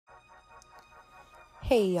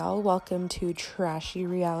Hey y'all, welcome to Trashy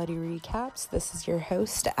Reality Recaps. This is your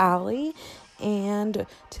host, Allie, and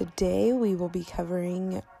today we will be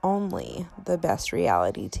covering only the best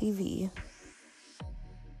reality TV.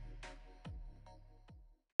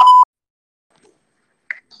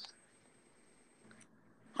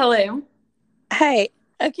 Hello. Hey.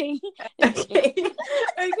 Okay. Okay.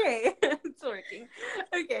 Okay. It's working.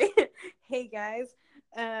 Okay. Hey guys.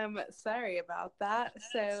 Sorry about that.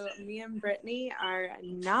 So me and Brittany are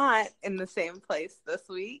not in the same place this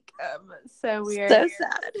week. So we are So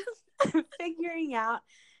sad. figuring out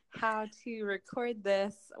how to record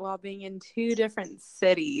this while being in two different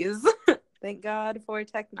cities. Thank God for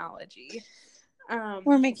technology.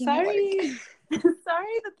 We're making it work.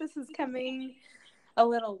 Sorry that this is coming a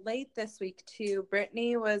little late this week too.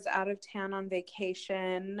 Brittany was out of town on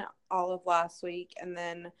vacation all of last week, and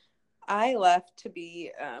then I left to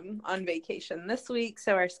be on vacation this week,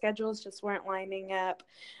 so our schedules just weren't lining up.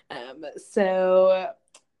 So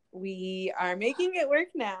we are making it work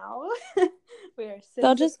now. We are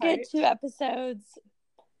They'll just get 2 episodes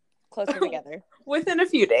closer together within a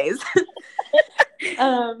few days.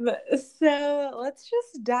 So let's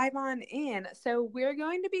just dive on in. So we're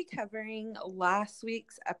going to be covering last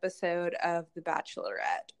week's episode of The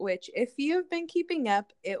Bachelorette, which if you've been keeping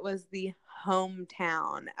up, it was the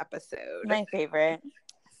hometown episode. My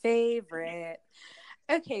favorite.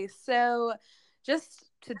 Okay, so just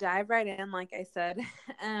to dive right in, like I said,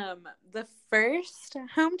 the first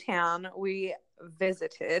hometown we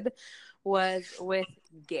visited was with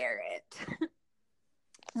Garrett.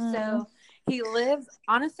 So he lives,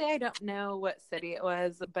 honestly, I don't know what city it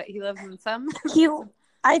was, but he lives in some.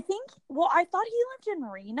 I thought he lived in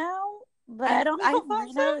Reno, but I don't know if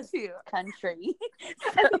Reno is country.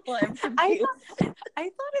 So I'm confused. I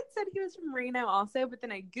thought it said he was from Reno also, but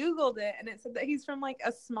then I Googled it and it said that he's from like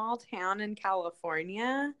a small town in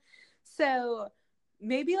California. So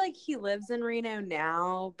maybe like he lives in Reno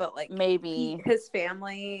now, but like maybe his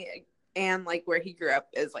family and like where he grew up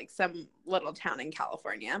is like some little town in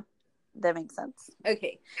California. That makes sense.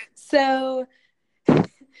 Okay. So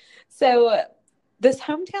this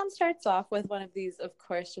hometown starts off with one of these, of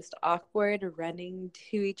course, just awkward running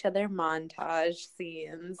to each other montage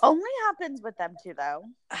scenes. Only happens with them two though.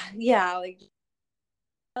 Yeah,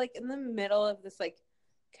 like in the middle of this like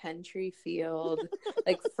country field,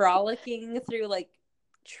 like frolicking through like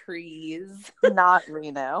trees. Not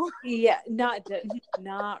Reno. Yeah, not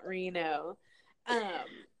Reno.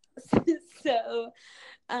 So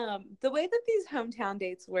the way that these hometown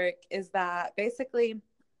dates work is that basically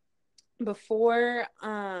before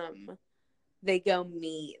they go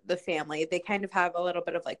meet the family, they kind of have a little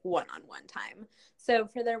bit of like one-on-one time. So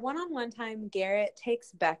for their one-on-one time, Garrett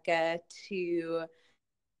takes Becca to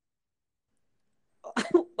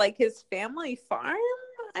like his family farm,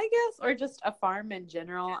 I guess, or just a farm in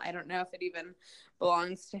general. I don't know if it even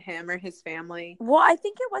belongs to him or his family. Well, I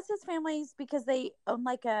think it was his family's because they own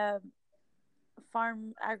like a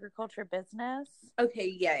farm agriculture business.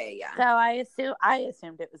 Okay, yeah. So I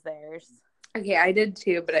assumed it was theirs. Okay, I did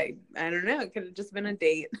too, but I don't know. It could have just been a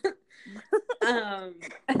date.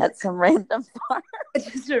 At some random farm.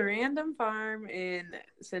 Just a random farm in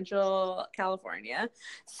Central California.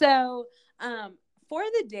 So, for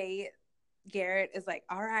the date, Garrett is like,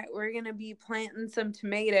 all right, we're going to be planting some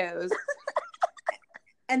tomatoes.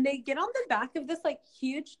 And they get on the back of this like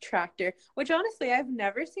huge tractor, which honestly, I've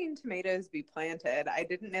never seen tomatoes be planted. I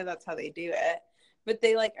didn't know that's how they do it. But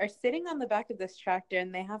they like are sitting on the back of this tractor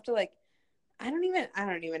and they have to like, I don't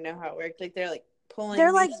even know how it worked. Like they're like pulling.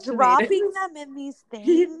 They're like dropping them in these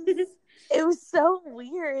things. It was so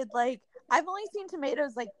weird. Like I've only seen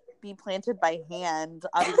tomatoes like be planted by hand.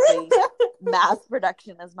 Obviously, mass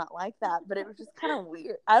production is not like that, but it was just kind of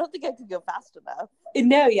weird. I don't think I could go fast enough.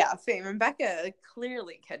 No, yeah, same. And Becca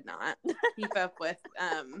clearly could not keep up with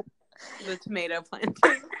the tomato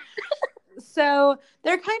planting. So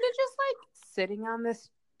they're kind of just like sitting on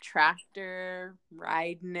this tractor,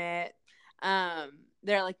 riding it.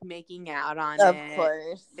 They're like making out on it. Of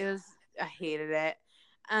course. I hated it.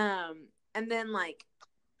 And then like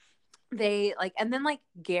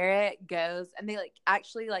Garrett goes and they like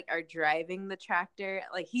actually like are driving the tractor.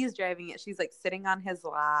 Like he's driving it. She's like sitting on his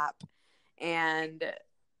lap and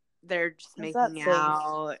they're just making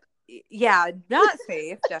out. Yeah, not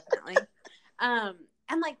safe, definitely.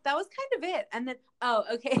 And like that was kind of it. And then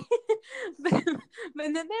okay. but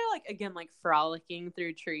then they're like again like frolicking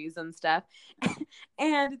through trees and stuff.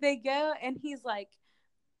 And they go and he's like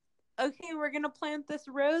okay, we're gonna plant this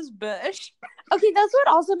rose bush. Okay, that's what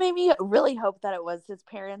also made me really hope that it was his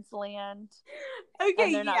parents' land. Okay,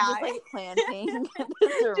 and they're not yeah. just like planting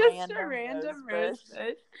just a random rose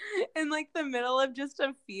bush in like the middle of just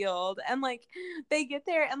a field. And like they get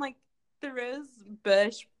there and like the rose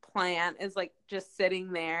bush plant is like just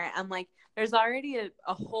sitting there, and like there's already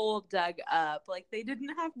a hole dug up. Like they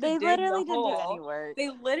didn't have to They dig literally the didn't do hole. any work. They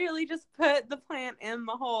literally just put the plant in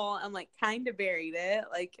the hole and like kind of buried it.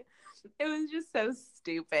 Like it was just so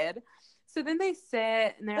stupid. So then they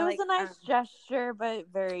sit and they're It was like, a nice gesture, but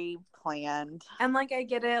very planned. and like I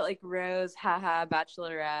get it, like Rose, haha,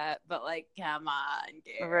 bachelorette, but like come on,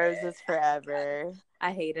 Garrett. Roses forever.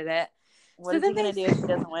 I hated it. What is he gonna do if he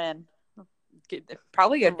doesn't win?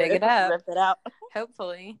 Probably go dig it up. Rip it out.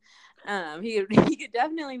 Hopefully. He could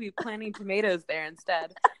definitely be planting tomatoes there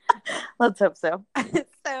instead. Let's hope so.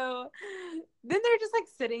 So then they're just like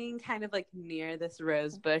sitting kind of like near this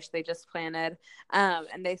rose bush they just planted.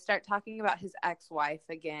 And they start talking about his ex-wife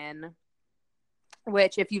again,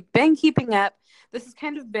 which if you've been keeping up, this has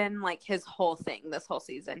kind of been like his whole thing this whole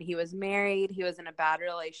season. He was married. He was in a bad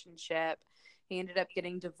relationship. He ended up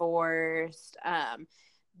getting divorced.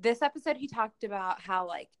 This episode, he talked about how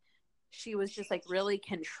like she was just like really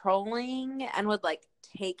controlling and would like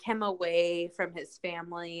take him away from his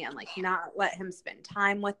family and like not let him spend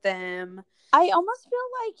time with them. I almost feel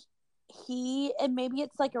like and maybe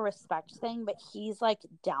it's like a respect thing, but he's like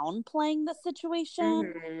downplaying the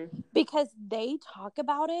situation because they talk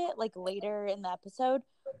about it like later in the episode,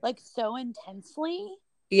 like so intensely.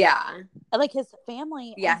 Yeah. Like his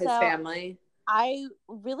family. Yeah, his family. I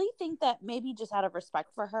really think that maybe just out of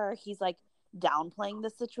respect for her, he's like downplaying the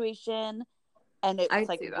situation, and it's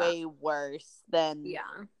like way worse than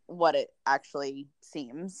what it actually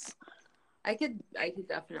seems. I could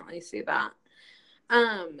definitely see that.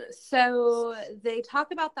 So they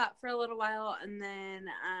talk about that for a little while, and then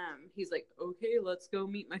he's like, "Okay, let's go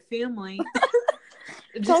meet my family."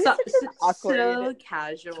 Just so awkward, so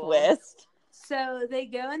casual twist. So they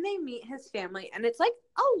go and they meet his family, and it's like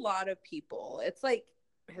a lot of people. It's like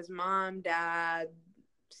his mom, dad,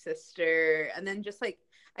 sister, and then just like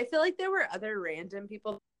I feel like there were other random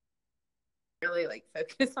people really like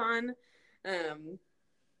focus on.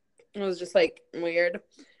 It was just like weird.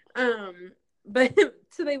 But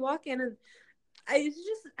so they walk in, and I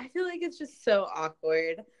feel like it's just so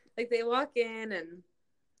awkward. Like they walk in, and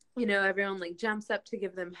you know, everyone like jumps up to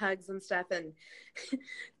give them hugs and stuff. And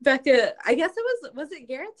Becca, I guess was it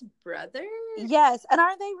Garrett's brother? Yes. And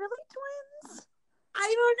are they really twins?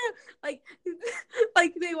 I don't know.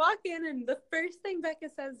 Like they walk in, and the first thing Becca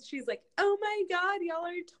says, she's like, "Oh my God, y'all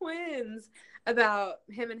are twins," about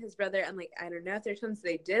him and his brother. And like, I don't know if they're twins.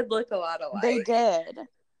 They did look a lot alike. They did.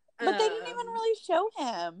 But they didn't even really show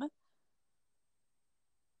him.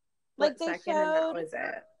 Like they showed. And that was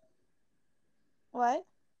it. What?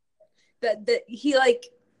 That he like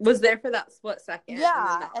was there for that split second.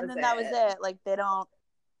 Yeah, and then that was it. Like they don't.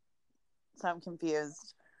 So I'm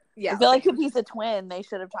confused. Yeah, I feel like if he's a twin, they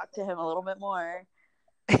should have talked to him a little bit more.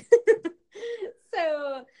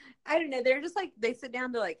 So I don't know. They're just like they sit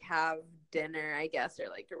down to like have dinner, I guess, or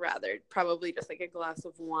like rather probably just like a glass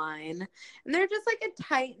of wine, and they're just like a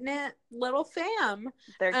tight knit little fam.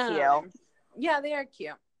 They're cute. Yeah, they are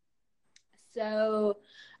cute. So,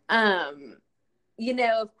 you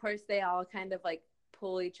know, of course, they all kind of like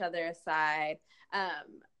pull each other aside.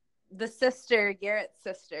 The sister, Garrett's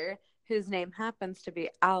sister, whose name happens to be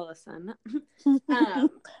Allison.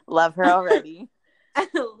 Love her already.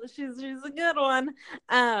 She's a good one.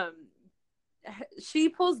 She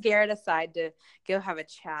pulls Garrett aside to go have a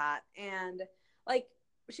chat, and like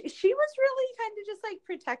she was really kind of just like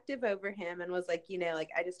protective over him, and was like, you know, like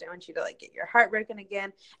I just don't want you to like get your heart broken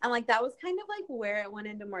again. And like that was kind of like where it went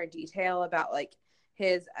into more detail about like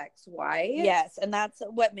his ex-wife. Yes, and that's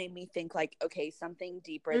what made me think like, okay, something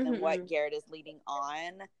deeper than what Garrett is leading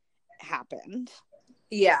on happened.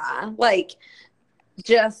 Yeah, like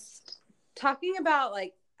just talking about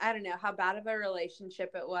like I don't know how bad of a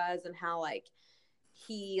relationship it was, and how like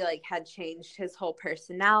he like had changed his whole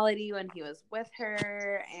personality when he was with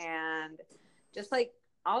her, and just like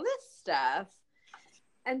all this stuff.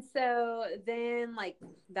 And so then like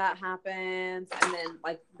that happens, and then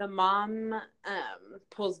like the mom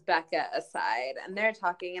pulls Becca aside, and they're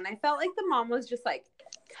talking, and I felt like the mom was just like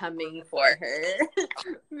coming for her.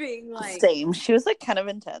 Being like same. She was like kind of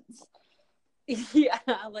intense. Yeah,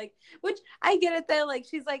 like, which I get it though. Like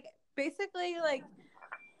she's like basically like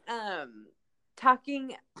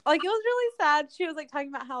talking, like, it was really sad. She was like talking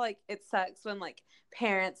about how like it sucks when like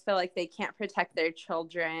parents feel like they can't protect their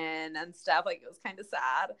children and stuff. Like, it was kind of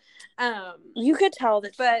sad. You could tell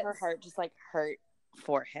that but her heart just like hurt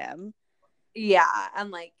for him. Yeah,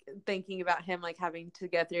 and like thinking about him like having to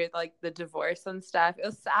go through like the divorce and stuff. It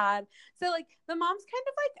was sad. So like the mom's kind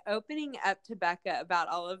of like opening up to Becca about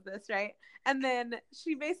all of this, right? And then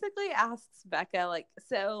she basically asks Becca like,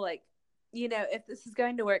 so like, you know, if this is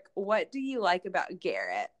going to work, what do you like about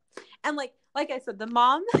Garrett? And like I said, the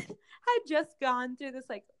mom had just gone through this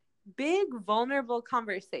like big vulnerable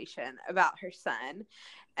conversation about her son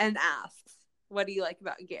and asks, what do you like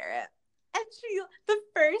about Garrett? And the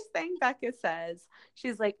first thing Becca says,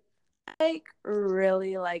 she's like, I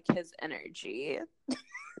really like his energy.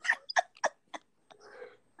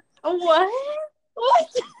 What?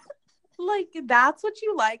 Like, that's what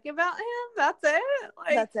you like about him? That's it?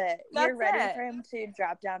 Like, that's it. You're ready it. for him to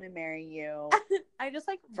drop down and marry you. I just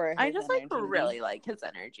energy. really like his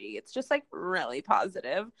energy. It's just like really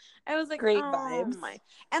positive. I was like, great oh, vibes. My.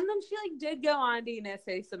 And then she like did go on to, you know,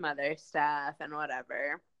 say some other stuff and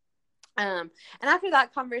whatever. And after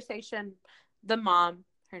that conversation, the mom,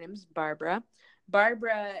 her name's Barbara.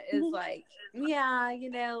 Barbara is like, yeah,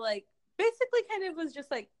 you know, like basically kind of was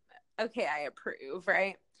just like, okay, I approve,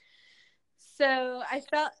 right? So I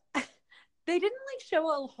felt they didn't like show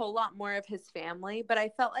a whole lot more of his family, but I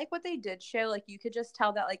felt like what they did show, like you could just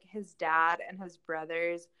tell that like his dad and his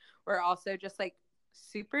brothers were also just like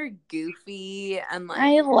super goofy and like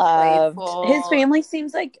I loved playful. His family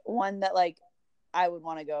seems like one that like I would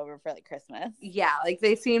want to go over for like Christmas. Yeah, like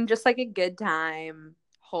they seem just like a good time,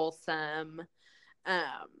 wholesome.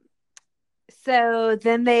 So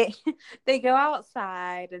then they go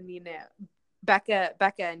outside, and you know, Becca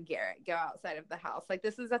and Garrett go outside of the house. Like,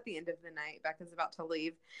 this is at the end of the night. Becca's about to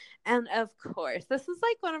leave. And of course, this is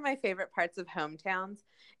like one of my favorite parts of hometowns,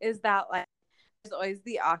 is that like there's always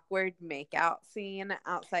the awkward makeout scene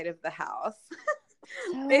outside of the house.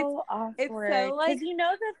 So awkward. It's so like, because you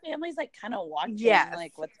know the family's like kind of watching, yes,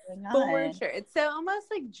 like what's going on. For sure. It's so almost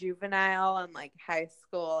like juvenile and like high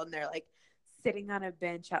school, and they're like sitting on a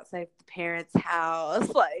bench outside the parents' house.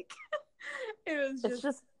 Like, it was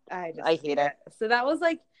just I hate it. So that was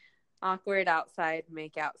like awkward outside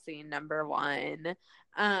makeout scene number 1.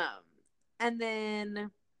 And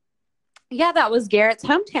then yeah, that was Garrett's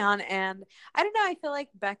hometown. And I don't know, I feel like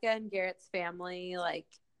Becca and Garrett's family, like,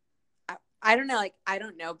 I don't know, like, I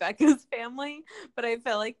don't know Becca's family, but I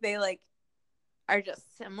feel like they like are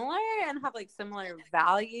just similar and have like similar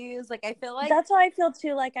values. Like, I feel like that's how I feel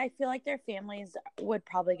too. Like, I feel like their families would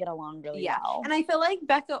probably get along really well. And I feel like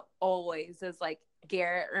Becca always is like,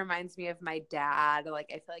 Garrett reminds me of my dad. Like,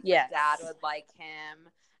 I feel like my dad would like him.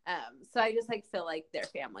 So I just like feel like their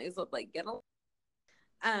families would like get along.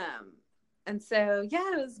 And so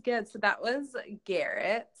yeah, it was good. So that was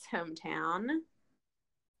Garrett's hometown.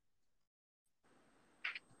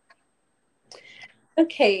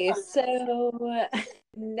 Okay, so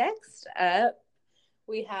next up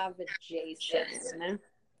we have Jason.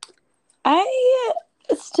 I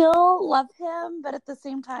still love him, but at the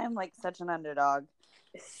same time, like, such an underdog.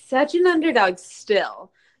 Such an underdog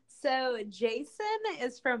still. So Jason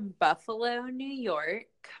is from Buffalo, New York.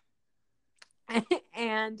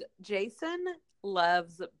 And Jason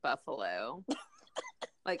loves Buffalo.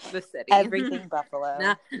 Like the city. Everything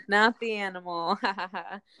Buffalo. Not the animal.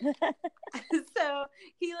 So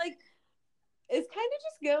he like is kind of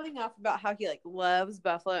just going off about how he like loves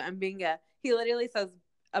Buffalo and he literally says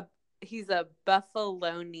he's a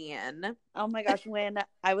Buffalonian. Oh my gosh, when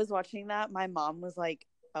I was watching that, my mom was like,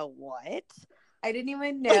 a what? I didn't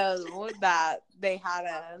even know that they had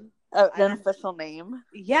an official name.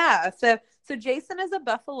 Yeah, so Jason is a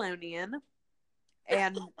Buffalonian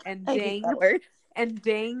and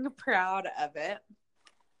dang proud of it.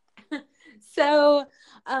 So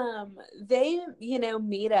they, you know,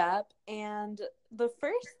 meet up, and the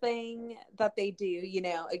first thing that they do, you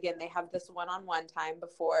know, again, they have this one-on-one time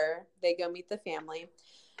before they go meet the family.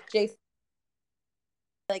 Jason,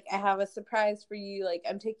 like, I have a surprise for you. Like,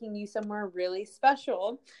 I'm taking you somewhere really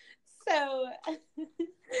special. So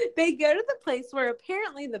they go to the place where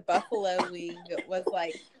apparently the buffalo wing was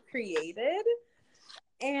like created.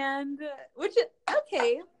 And which,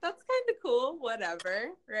 okay, that's kind of cool. Whatever,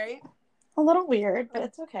 right? A little weird, but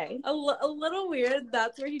it's okay. A little weird.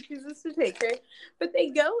 That's where he chooses to take her. But they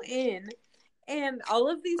go in, and all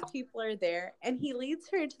of these people are there, and he leads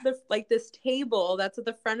her to this table that's at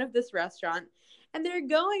the front of this restaurant, and they're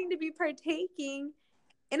going to be partaking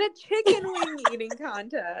in a chicken wing eating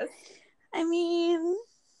contest. I mean,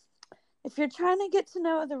 if you're trying to get to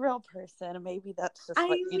know the real person, maybe that's just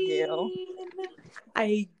what you do.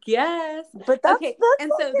 I guess. But that's Okay, that's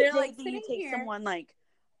and like so the they're date like that you sitting take here. someone like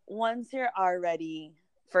once you're already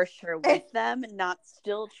for sure with them, not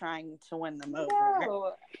still trying to win them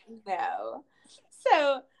over. No.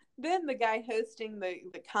 So then the guy hosting the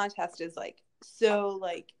contest is like, so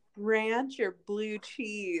like ranch or blue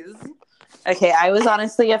cheese? Okay, I was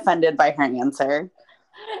honestly offended by her answer.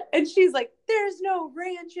 And she's like, there's no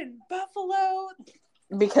ranch in Buffalo.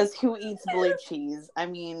 Because who eats blue cheese? I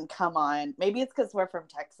mean, come on. Maybe it's because we're from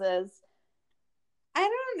Texas. I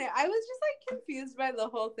don't know. I was just like confused by the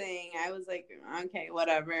whole thing. I was like, okay,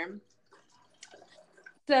 whatever.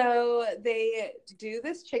 So they do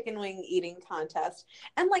this chicken wing eating contest.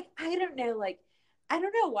 And like, I don't know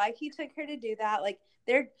why he took her to do that. Like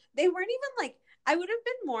they weren't even like, I would have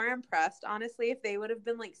been more impressed, honestly, if they would have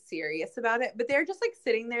been like serious about it. But they're just like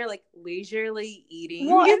sitting there like leisurely eating.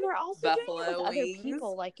 Well, and they're also Buffalo doing it with wings. other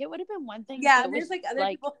people. Like it would have been one thing. Yeah, if it there's was, like other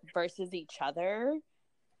people versus each other.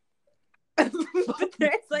 but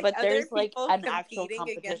there's like an actual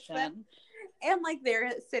competition. And like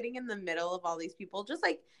they're sitting in the middle of all these people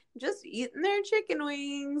just eating their chicken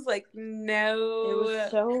wings. Like no,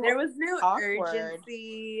 there was no awkward.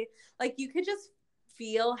 urgency. Like you could just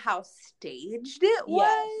feel how staged it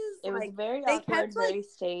was. It was like, very awkward, very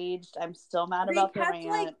staged. I'm still mad about the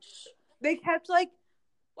ranch. They kept like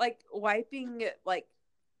wiping like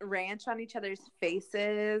ranch on each other's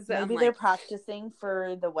faces. Maybe they're practicing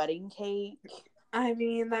for the wedding cake. I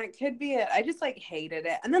mean, that could be it. I just like hated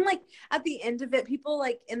it. And then like at the end of it, people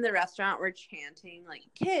like in the restaurant were chanting like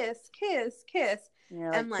kiss, kiss, kiss.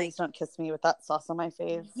 Yeah, and please don't kiss me with that sauce on my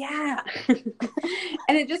face. Yeah.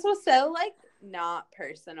 And it just was so like not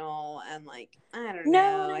personal and like I don't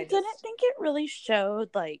know. No, I didn't think it really showed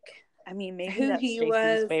like maybe that's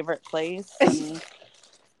Jason's favorite place.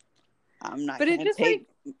 I'm not going to take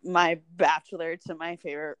my bachelor to my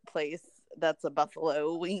favorite place. That's a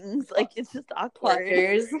Buffalo Wings. Like it's just awkward.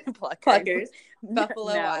 Pluckers.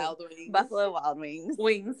 Buffalo Wild Wings. Buffalo Wild Wings.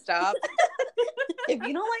 Wingstop. If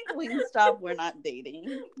you don't like Wingstop, we're not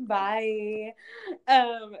dating. Bye.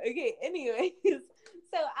 Okay. Anyways,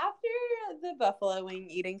 so after the buffalo wing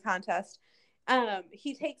eating contest,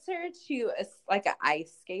 he takes her to an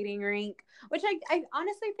ice skating rink, which I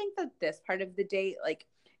honestly think that this part of the date, like,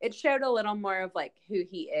 it showed a little more of like who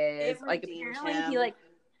he is. Like apparently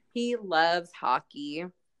he loves hockey.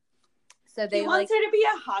 So he wants her to be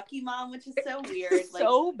a hockey mom, which is so weird.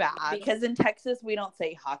 So bad. Because in Texas we don't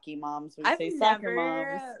say hockey moms, we say soccer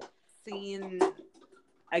moms. I've seen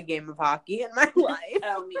a game of hockey in my life.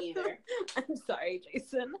 Oh, me either. I'm sorry,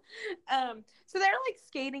 Jason. So they're like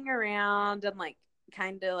skating around and like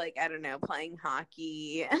kind of like I don't know, playing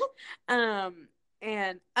hockey.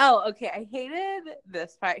 And okay, I hated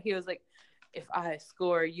this part. He was like, if I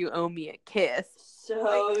score, you owe me a kiss.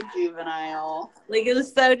 So juvenile. Like, it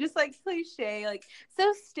was so just, like, cliche. Like,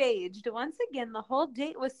 so staged. Once again, the whole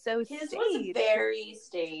date was so staged. His was very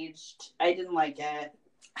staged. I didn't like it.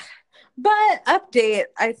 But, update,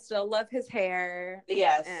 I still love his hair.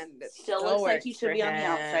 Yes. And it still looks like he should be on The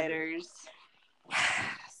Outsiders.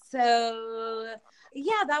 So,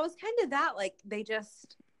 yeah, that was kind of that. Like, they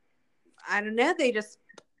just, I don't know, they just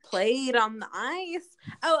played on the ice.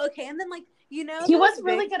 Oh, okay. And then, like, you know, he was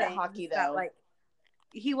really good at hockey, though. Like,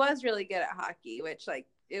 he was really good at hockey, which, like,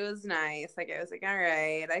 it was nice. Like, I was like, all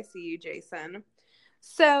right, I see you, Jason.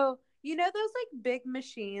 So, you know, those, like, big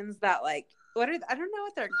machines that, like, I don't know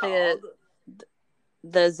what they're called.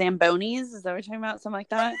 The Zambonis? Is that what you're talking about? Something like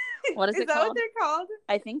that? What is it called? Is that what they're called?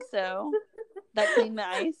 I think so. That clean the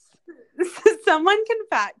ice. Someone can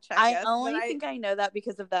fact check us. I only think I know that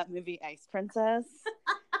because of that movie Ice Princess.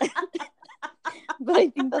 But I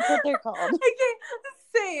think that's what they're called. Okay,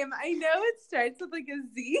 same. I know it starts with like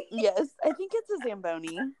a Z. Yes, I think it's a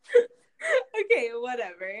Zamboni. Okay,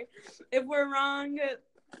 whatever. If we're wrong,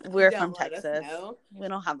 we're from Texas. We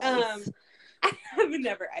don't have ice. I've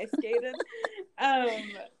never ice skated.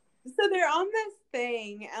 So they're on this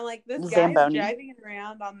thing, and like this guy's driving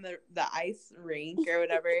around on the ice rink or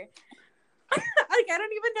whatever. Like I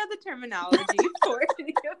don't even know the terminology for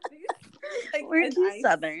any of these. Like, we're too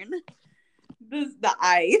southern. The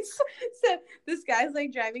ice. So this guy's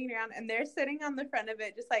like driving around, and they're sitting on the front of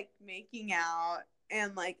it, just like making out,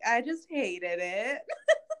 and like I just hated it.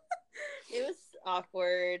 It was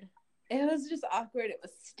awkward. It was just awkward. It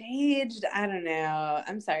was staged. I don't know.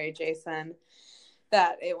 I'm sorry, Jason,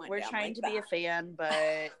 that it went. We're down trying like to that. be a fan,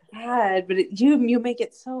 but God, but you make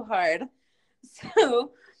it so hard.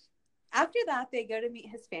 So after that, they go to meet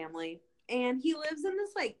his family, and he lives in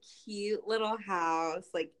this like cute little house.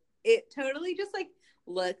 Like it totally just like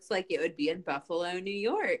looks like it would be in Buffalo, New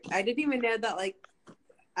York. I didn't even know that like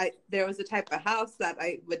there was a type of house that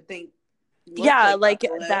I would think like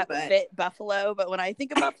Buffalo, that but fit Buffalo. But when I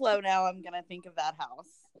think of Buffalo now, I'm gonna think of that house.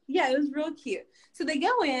 yeah, it was real cute. So they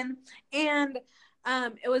go in, and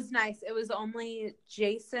it was nice. It was only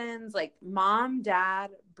Jason's like mom,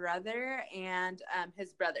 dad, brother, and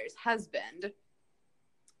his brother's husband.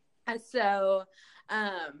 And so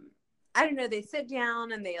I don't know, they sit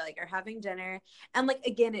down and they like are having dinner, and like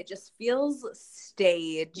again it just feels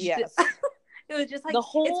staged. Yes. It was just like the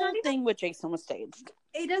whole thing with Jason was staged.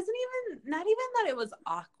 It doesn't even, not even that it was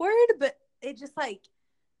awkward, but it just like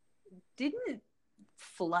didn't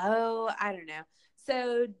flow. I don't know.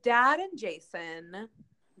 So dad and Jason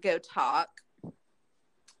go talk,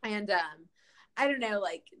 and I don't know,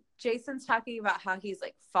 like Jason's talking about how he's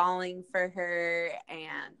like falling for her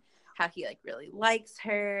and how he like really likes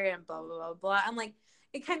her and blah blah blah blah. And like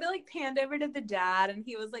it kind of like panned over to the dad, and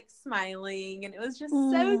he was like smiling, and it was just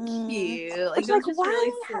so cute. Like, it was just why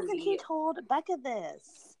really hasn't he sweet. told Becca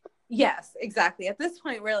this? Yes, exactly. At this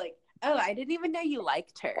point, we're like, oh, I didn't even know you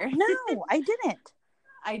liked her. No, I didn't.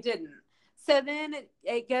 I didn't. So then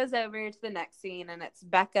it goes over to the next scene, and it's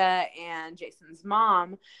Becca and Jason's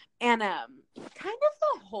mom, and kind of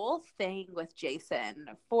the whole thing with Jason,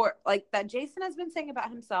 for like that Jason has been saying about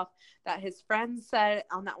himself, that his friends said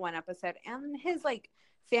on that one episode, and his like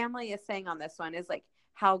family is saying on this one, is like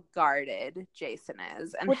how guarded Jason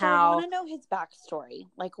is, and Which how I want to know his backstory.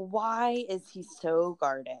 Like, why is he so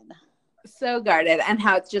guarded? And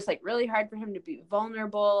how it's just like really hard for him to be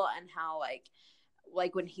vulnerable, and how like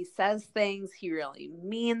when he says things he really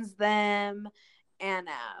means them. And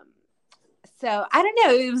so I don't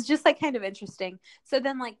know, it was just like kind of interesting. So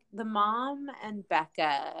then like the mom and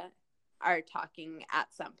Becca are talking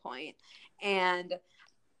at some point, and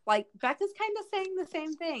like Becca's kind of saying the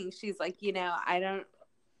same thing. She's like, I don't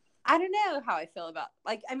know how I feel about,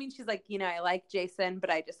 like, I mean, she's like, I like Jason, but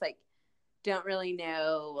I just like don't really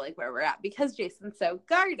know like where we're at because Jason's so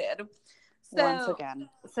guarded. So, once again.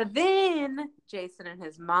 So then Jason and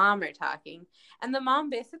his mom are talking, and the mom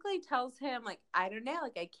basically tells him like, I don't know,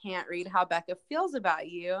 like I can't read how Becca feels about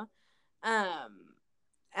you.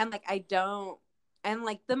 And like I don't, and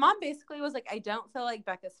like the mom basically was like, I don't feel like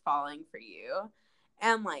Becca's falling for you.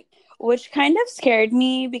 And like, which kind of scared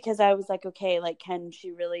me, because I was like, okay, like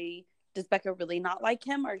does Becca really not like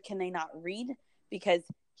him, or can they not read? Because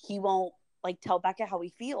he won't like tell Becca how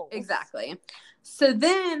he feels. Exactly. So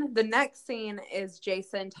then the next scene is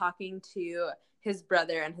Jason talking to his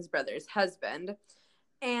brother and his brother's husband.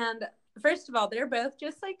 And first of all, they're both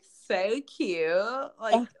just like so cute.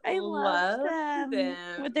 Like, I love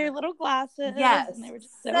them with their little glasses. Yes, and they were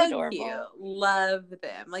just so adorable. Cute. Love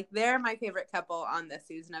them. Like, they're my favorite couple on this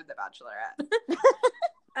season of The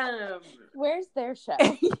Bachelorette. Where's their show?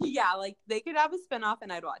 Yeah, like they could have a spinoff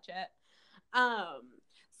and I'd watch it.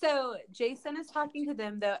 So Jason is talking to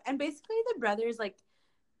them though, and basically the brother's like,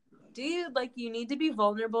 dude, like you need to be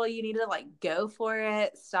vulnerable, you need to like go for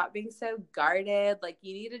it, stop being so guarded, like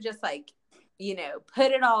you need to just like,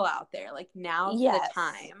 put it all out there, like now's the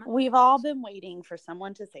time. We've all been waiting for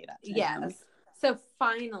someone to say that to him. So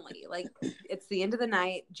finally, like it's the end of the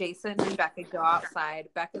night, Jason and Becca go outside,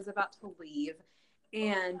 Becca's about to leave,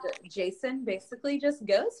 and Jason basically just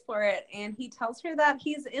goes for it, and he tells her that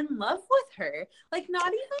he's in love with her. Like, not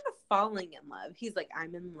even falling in love. He's like,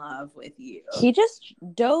 I'm in love with you. He just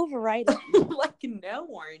dove right in. Like, no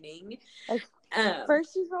warning. Like,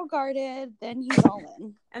 first he's real guarded, then he's all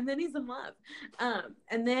in. And then he's in love.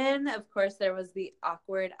 And then, of course, there was the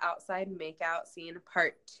awkward outside makeout scene,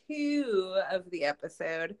 part 2 of the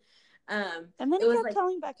episode. And then he kept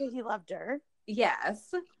telling Becca he loved her.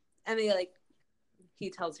 Yes. And he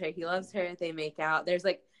tells her he loves her. They make out. There's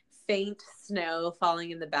like faint snow falling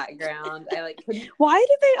in the background. Why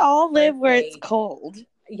do they all live where it's cold?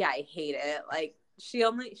 Yeah, I hate it. Like she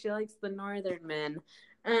likes the northern men.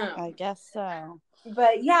 I guess so.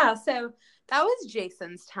 But yeah, so that was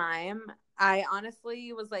Jason's time. I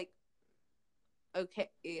honestly was like, okay,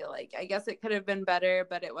 like I guess it could have been better,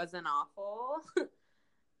 but it wasn't awful.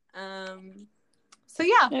 So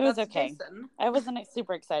yeah, it was okay. Jason. I wasn't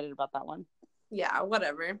super excited about that one. Yeah,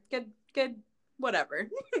 whatever. Good, whatever.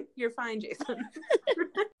 You're fine, Jason.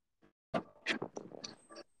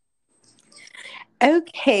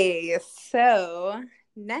 Okay, so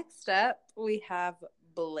next up we have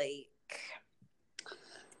Blake.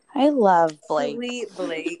 I love Blake. Sweet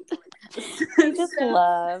Blake. I just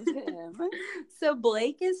love him. So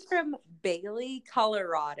Blake is from Bailey,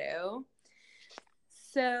 Colorado.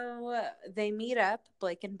 So they meet up,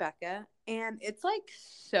 Blake and Becca, and it's like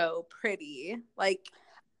so pretty. Like,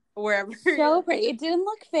 wherever. So pretty. It didn't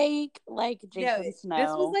look fake like No, Jason's snow. this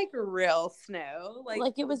was like real snow.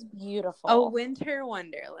 Like it was beautiful. A winter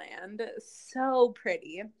wonderland. So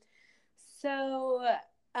pretty. So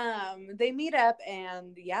they meet up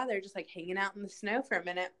and yeah, they're just like hanging out in the snow for a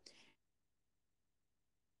minute.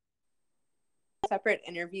 Separate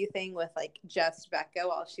interview thing with like just Becca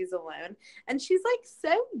while she's alone, and she's like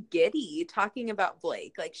so giddy talking about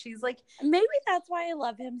Blake. Like she's like, maybe that's why I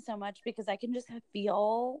love him so much, because I can just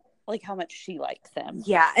feel like how much she likes him.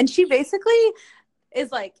 Yeah, and she basically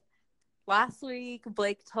is like, last week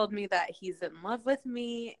Blake told me that he's in love with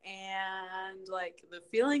me and like the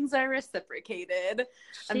feelings are reciprocated.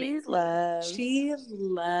 She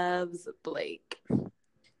loves Blake.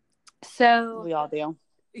 So we all do.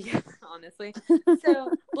 Yeah, honestly. So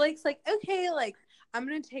Blake's like, okay, like I'm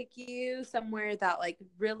gonna take you somewhere that like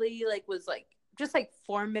really like was like just like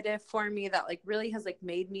formative for me, that like really has like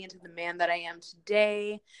made me into the man that I am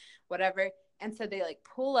today, whatever. And so they like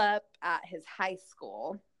pull up at his high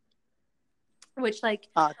school, which like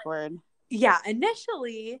awkward. Yeah,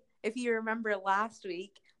 initially, if you remember last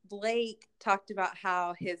week, Blake talked about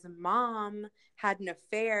how his mom had an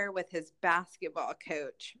affair with his basketball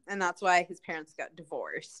coach, and that's why his parents got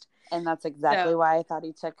divorced. And that's exactly why I thought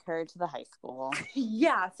he took her to the high school.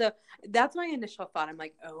 Yeah, so that's my initial thought. I'm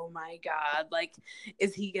like, oh my God, like,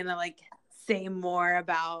 is he gonna like say more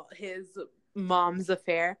about his mom's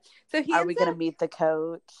affair? So are we gonna meet the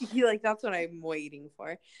coach? That's what I'm waiting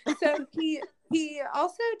for. So he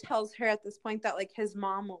also tells her at this point that like his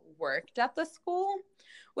mom worked at the school,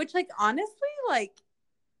 which like honestly, like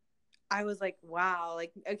I was like, wow,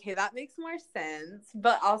 like okay, that makes more sense.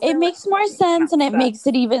 But also it makes more sense, and it makes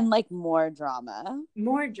it even like more drama.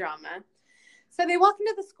 So they walk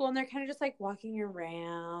into the school and they're kind of just like walking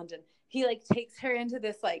around, and he like takes her into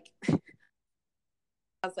this like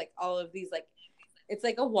has like all of these like, it's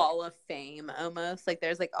like a wall of fame almost. Like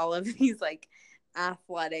there's like all of these like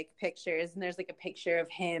athletic pictures, and there's like a picture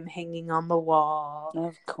of him hanging on the wall.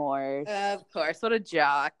 Of course. What a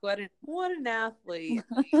jock. What an athlete.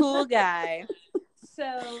 Cool guy.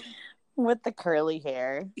 So with the curly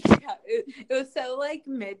hair. Yeah, it was so like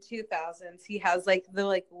mid 2000s. He has like the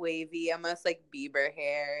like wavy, almost like Bieber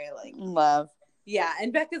hair. Like love. Yeah,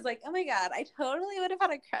 and Becca's like, oh my God, I totally would have had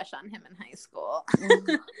a crush on him in high school.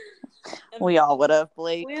 We all would have,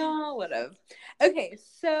 Blake. We all would have. Okay,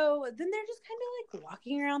 so then they're just kind of like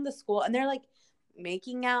walking around the school, and they're like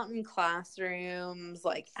making out in classrooms.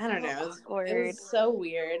 Like, I don't know. It was so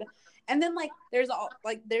weird. And then like there's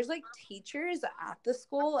teachers at the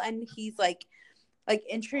school, and he's like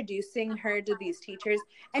introducing her to these teachers,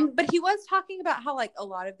 but he was talking about how like a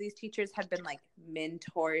lot of these teachers had been like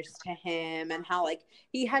mentors to him, and how like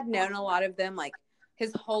he had known a lot of them like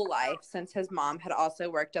his whole life, since his mom had also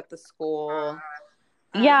worked at the school.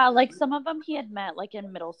 Yeah, like some of them he had met like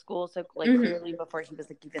in middle school, so like clearly before he was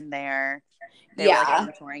like even there, they were like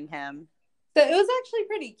mentoring him. So it was actually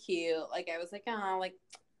pretty cute. Like I was like, oh, like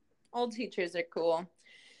old teachers are cool.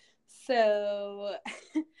 So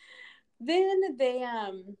then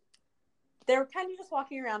they're kind of just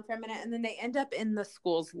walking around for a minute, and then they end up in the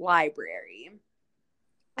school's library,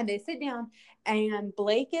 and they sit down, and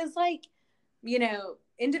Blake is like, you know,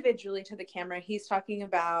 individually to the camera, he's talking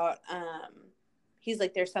about he's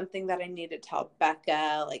like, there's something that I need to tell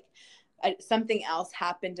Becca, like something else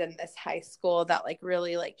happened in this high school that like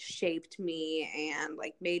really like shaped me and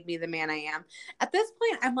like made me the man I am. At this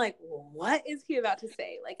point, I'm like, what is he about to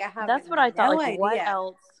say? Like I have That's what I thought. Like, idea. what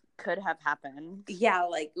else could have happened? Yeah,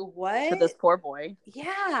 like what to this poor boy?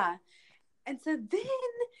 Yeah. And so then,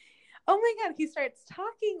 oh my God, he starts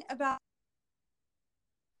talking about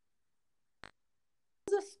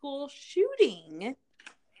the school shooting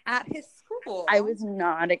at his school. I was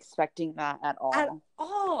not expecting that at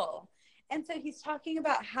all. And so he's talking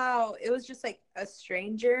about how it was just like a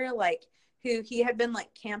stranger, like who he had been like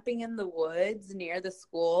camping in the woods near the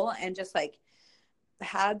school, and just like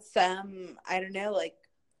had some, I don't know, like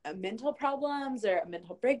mental problems or a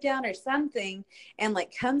mental breakdown or something, and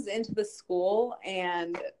like comes into the school,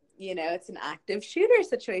 and you know, it's an active shooter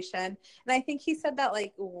situation. And I think he said that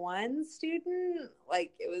like one student,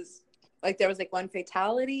 like it was like there was like one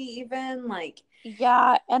fatality even, like.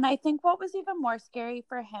 Yeah, and I think what was even more scary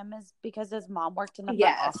for him is because his mom worked in the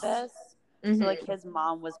front office. So like his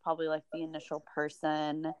mom was probably like the initial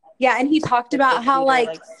person. Yeah, and he talked about how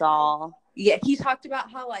like saw. Yeah, he talked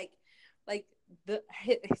about how like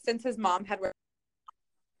since his mom had worked,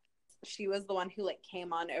 she was the one who like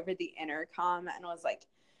came on over the intercom and was like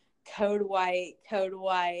code white,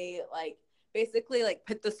 like basically like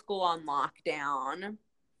put the school on lockdown.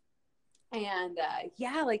 And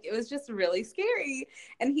yeah, like it was just really scary.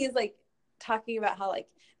 And he's like talking about how like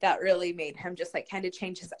that really made him just like kind of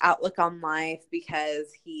change his outlook on life, because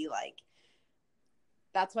he like,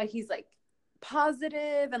 that's why he's like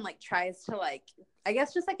positive and like tries to like, I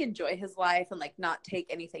guess, just like enjoy his life and like not take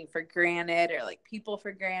anything for granted or like people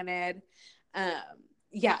for granted.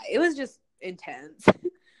 Yeah, it was just intense.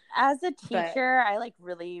 As a teacher, I like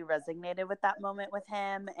really resonated with that moment with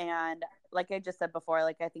him. And like I just said before,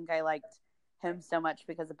 like I think I liked him so much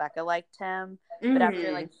because Becca liked him. Mm-hmm. But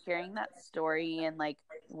after like hearing that story and like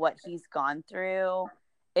what he's gone through,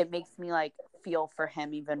 it makes me like feel for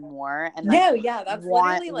him even more. And no, yeah, that's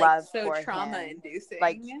literally like so for trauma him. inducing.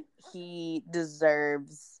 Like he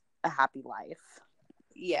deserves a happy life.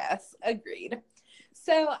 Yes, agreed.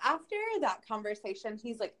 So after that conversation,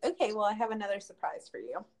 he's like, okay, well, I have another surprise for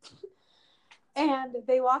you. And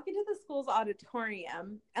they walk into the school's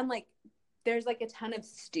auditorium, and like there's like a ton of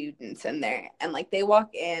students in there, and like they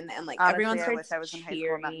walk in and like honestly, everyone starts I wish I was in high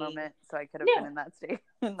school in that moment so I could have been in that stage,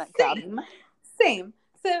 in that crowd. Same.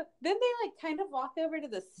 So then they like kind of walk over to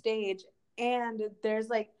the stage, and there's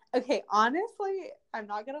like, okay, honestly, I'm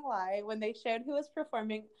not gonna lie, when they showed who was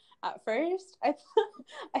performing at first, I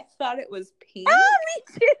thought it was Pink. Oh,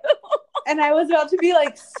 me too. And I was about to be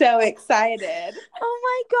like so excited. Oh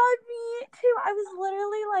my god, me too. I was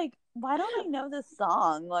literally like, why don't I know this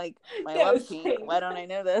song? Like, I love Pink. Why don't I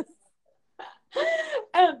know this?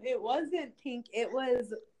 It wasn't Pink. It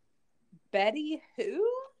was Betty Who?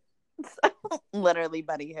 Literally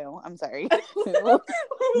Betty Who. I'm sorry.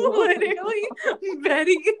 Literally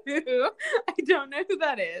Betty Who. I don't know who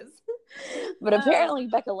that is. But apparently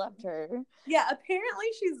Becca loved her. Yeah, apparently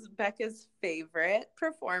she's Becca's favorite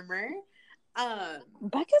performer.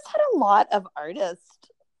 Becca's had a lot of artists.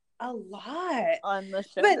 A lot on the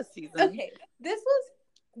show this season. Okay, this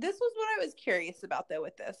was what I was curious about though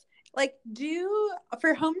with this. Like,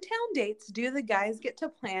 for hometown dates, do the guys get to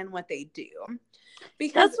plan what they do?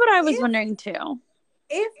 Because that's what I was wondering too.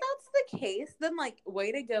 If that's the case, then like,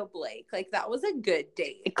 way to go, Blake. Like, that was a good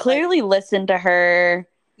date. It clearly listened to her.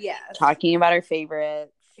 Yes. Talking about her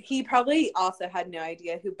favorites. He probably also had no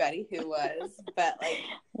idea who Betty Who was, but like,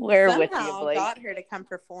 we're with you, Blake. Got her to come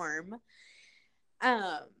perform.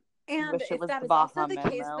 And if that is Baja also the Man,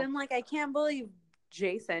 case, though. then like, I can't believe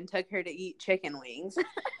Jason took her to eat chicken wings.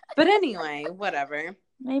 But anyway, whatever.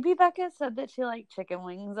 Maybe Becca said that she liked chicken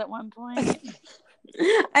wings at one point.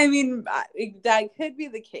 I mean, that could be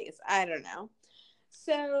the case. I don't know.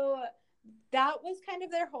 So that was kind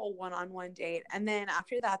of their whole one-on-one date. And then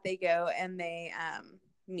after that, they go and they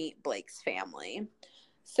meet Blake's family.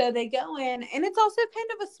 So they go in, and it's also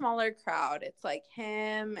kind of a smaller crowd. It's like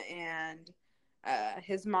him and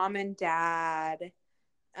his mom and dad.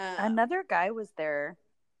 Another guy was there.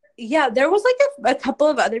 Yeah, there was like a couple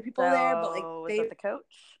of other people there, but like was that the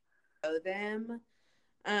coach? Know them.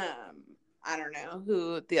 I don't know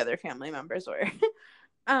who the other family members were.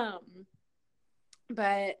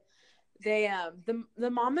 But they the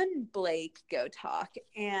mom and Blake go talk,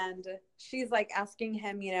 and she's like asking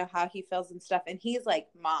him, you know, how he feels and stuff, and he's like,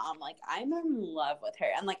 Mom, like, I'm in love with her,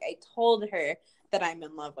 and like, I told her that I'm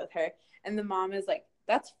in love with her. And the mom is like,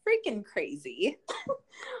 that's freaking crazy.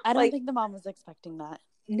 I don't think the mom was expecting that.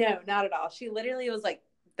 No, not at all. She literally was like,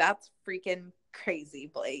 that's freaking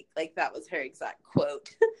crazy, Blake. Like, that was her exact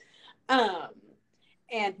quote.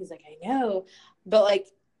 And he's like, I know. But like,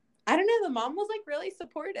 I don't know, the mom was like really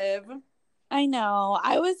supportive. I know.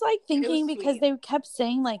 I was like thinking, because they kept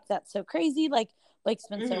saying like, that's so crazy. Like, Blake's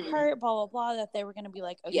been so hurt, blah, blah, blah, that they were going to be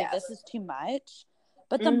like, okay, this is too much.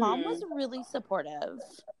 But the mom was really supportive.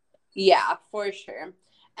 Yeah, for sure.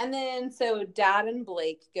 And then so Dad and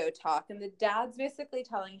Blake go talk, and the dad's basically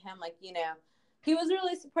telling him, like, you know, he was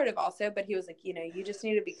really supportive also, but he was like, you know, you just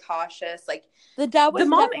need to be cautious. Like, the dad was the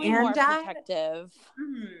mom definitely and more dad, protective.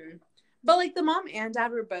 But like, the mom and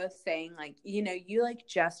dad were both saying, like, you know, you like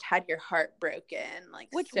just had your heart broken, like,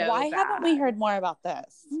 why haven't we heard more about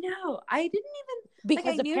this? No, I didn't even,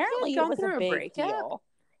 because like, apparently it was a big deal.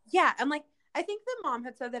 Yeah, and like, I think the mom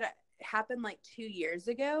had said that it happened like 2 years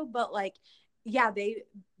ago, but like, yeah,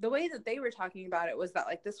 the way that they were talking about it was that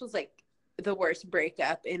like, this was like the worst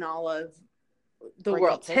breakup in all of the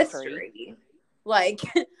world's history. Like,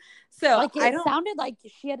 so like, it sounded like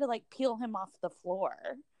she had to like peel him off the floor.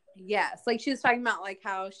 Yes, like she was talking about like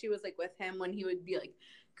how she was like with him when he would be like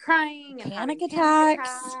crying and panic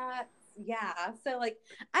attacks. Yeah, so like,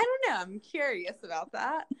 I don't know, I'm curious about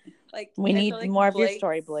that. Like, we need like more of your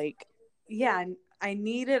story, Blake. Yeah, I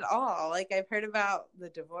need it all. Like, I've heard about the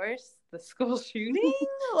divorce, the school shooting,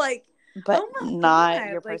 like, but not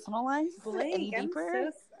your personal life. Blake,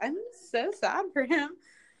 I'm so sad for him.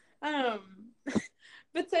 Um,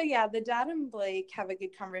 but so yeah, the dad and Blake have a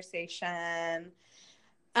good conversation.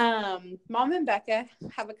 Mom and Becca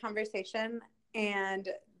have a conversation, and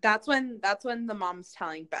that's when the mom's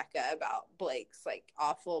telling Becca about Blake's like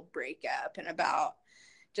awful breakup and about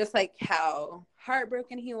just like how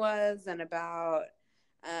heartbroken he was and about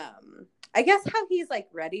I guess how he's like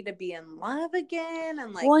ready to be in love again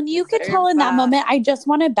and like Well, and you could tell in that moment, I just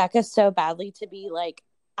wanted Becca so badly to be like,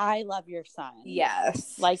 I love your son.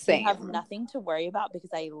 Yes. Like, same. You have nothing to worry about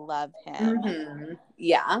because I love him. Mm-hmm.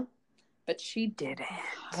 Yeah. But she didn't.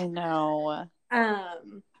 I know.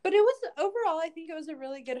 But it was overall, I think it was a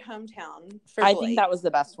really good hometown for I Blake. think that was the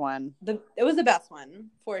best one. It was the best one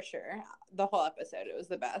for sure. The whole episode, it was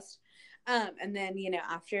the best. And then, you know,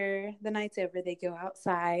 after the night's over, they go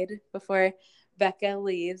outside before Becca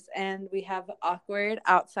leaves, and we have awkward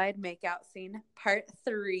outside makeout scene, part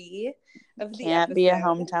 3 of the Can't episode. be a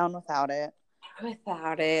hometown without it.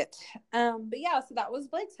 But yeah, so that was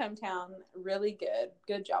Blake's hometown. Really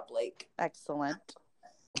good job, Blake. Excellent.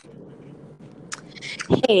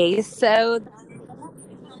 Hey, so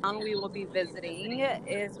the town we will be visiting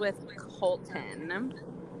is with Colton.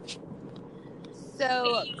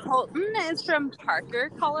 So Colton is from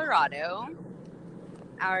Parker, Colorado,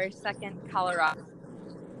 our second Colorado.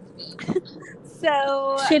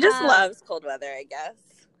 So she just loves cold weather, I guess.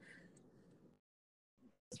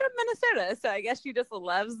 She's from Minnesota, so I guess she just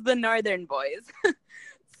loves the northern boys.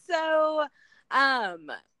 So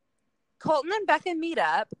Colton and Becca meet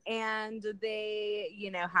up, and they,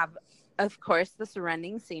 you know, have, of course, the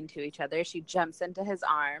surrendering scene to each other. She jumps into his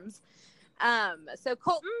arms. So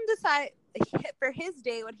Colton decides, for his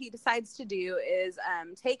day, what he decides to do is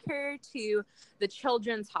take her to the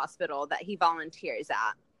children's hospital that he volunteers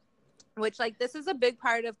at, which, like, this is a big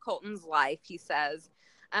part of Colton's life, he says.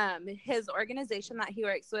 His organization that he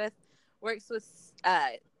works with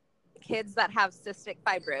kids that have cystic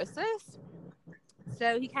fibrosis.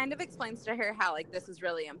 So he kind of explains to her how, like, this is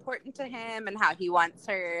really important to him and how he wants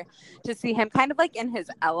her to see him kind of like in his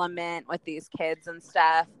element with these kids and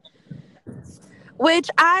stuff. Which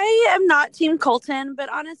I am not Team Colton, but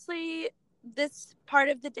honestly, this part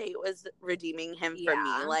of the date was redeeming him for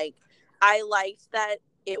me. Like, I liked that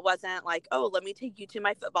it wasn't like, oh, let me take you to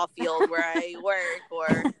my football field where I work,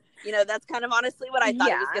 or, you know, that's kind of honestly what I thought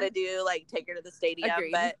he was going to do, like, take her to the stadium.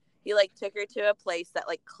 Agreed. But he, like, took her to a place that,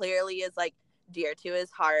 like, clearly is, like, dear to his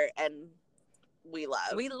heart, and we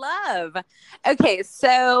love. Okay,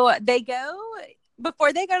 so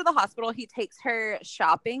before they go to the hospital, he takes her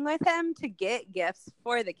shopping with him to get gifts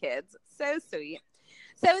for the kids. So sweet.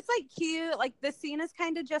 So it's like cute. Like, the scene is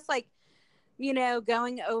kind of just like, you know,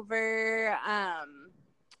 going over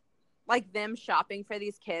like them shopping for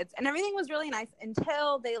these kids, and everything was really nice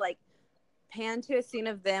until they like pan to a scene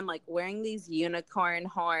of them like wearing these unicorn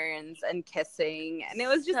horns and kissing, and it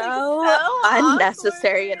was just so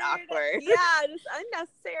unnecessary and awkward. Yeah, just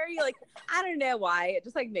unnecessary. Like, I don't know why, it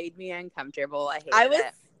just like made me uncomfortable. I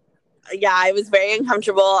was very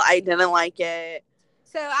uncomfortable. I didn't like it.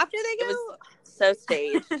 So after they go, it was so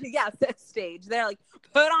staged. Yeah, so staged. They're like,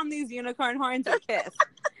 put on these unicorn horns and kiss.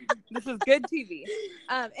 This is good TV.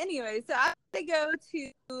 Anyway, so after they go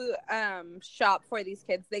to shop for these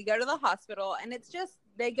kids, they go to the hospital, and it's just,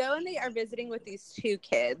 they go and they are visiting with these 2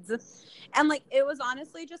 kids, and like, it was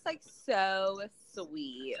honestly just like so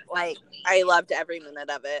sweet. Like, I loved every minute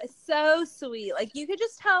of it. So sweet. Like, you could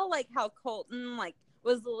just tell like how Colton like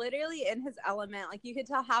was literally in his element. Like, you could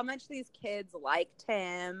tell how much these kids liked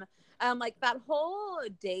him. Like, that whole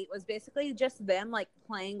date was basically just them like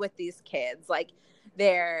playing with these kids. Like,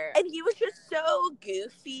 and he was just so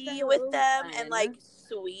goofy with them fun. And like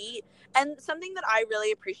sweet. And something that I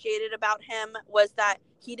really appreciated about him was that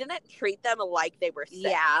he didn't treat them like they were sick.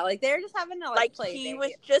 Yeah, like they were just having a like play he date.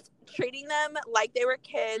 was just treating them like they were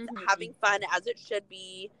kids, having fun as it should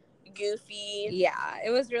be, goofy. Yeah, it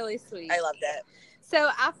was really sweet. I loved it. So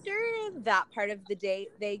after that part of the date,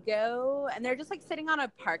 they go and they're just like sitting on a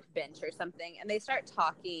park bench or something, and they start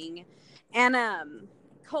talking, and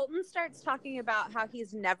Colton starts talking about how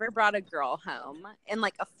he's never brought a girl home in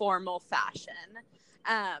like a formal fashion.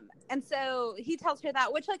 And so he tells her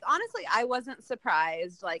that, which, like, honestly, I wasn't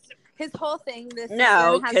surprised. Like, his whole thing this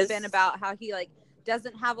season has been about how he like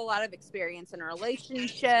doesn't have a lot of experience in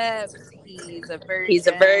relationships. He's a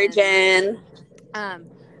virgin.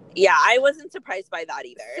 Yeah, I wasn't surprised by that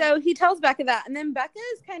either. So he tells Becca that, and then Becca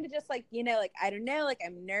is kind of just like, you know, like, I don't know, like,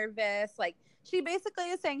 I'm nervous. Like, she basically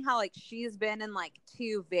is saying how like she's been in like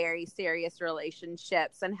 2 very serious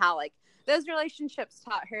relationships, and how like those relationships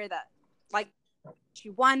taught her that like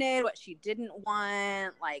she wanted what she didn't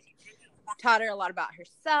want. Like, taught her a lot about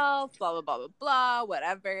herself, blah, blah, blah, blah, blah,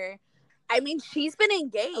 whatever. I mean, she's been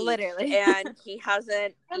engaged. Literally. And he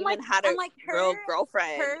hasn't even had a real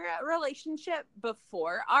girlfriend. Her relationship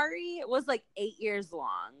before Ari was like 8 years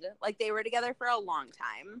long. Like, they were together for a long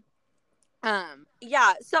time.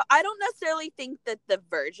 Yeah, so I don't necessarily think that the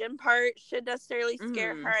virgin part should necessarily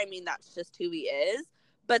scare her. I mean, that's just who he is.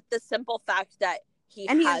 But the simple fact that he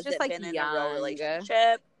hasn't just, like, been in a real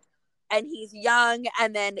relationship, and he's young,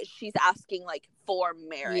 and then she's asking, like, for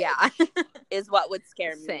marriage, is what would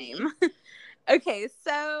scare me. Okay,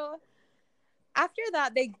 so after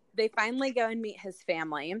that, they finally go and meet his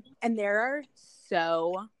family, and there are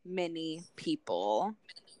so many people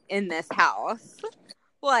in this house.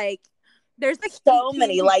 Like, there's like so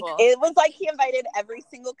many people. Like, it was like he invited every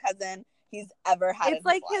single cousin he's ever had. It's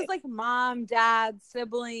like his like mom, dad,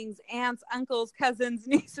 siblings, aunts, uncles, cousins,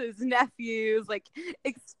 nieces, nephews, like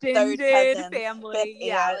extended family.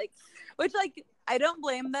 Yeah, like, which, like, I don't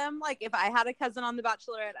blame them. Like, if I had a cousin on The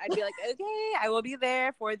Bachelorette, I'd be like, okay, I will be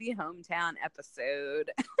there for the hometown episode.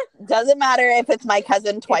 Doesn't matter if it's my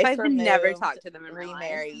cousin twice if I've removed, never talked to them in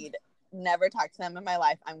remarried, never talked to them in my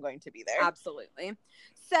life, I'm going to be there. Absolutely.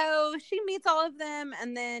 So she meets all of them,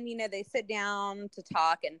 and then, you know, they sit down to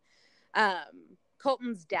talk, and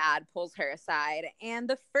Colton's dad pulls her aside, and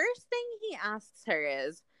the first thing he asks her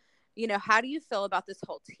is, you know, how do you feel about this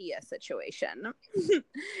whole Tia situation?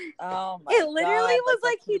 Oh my It literally God, was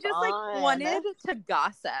like he just like wanted to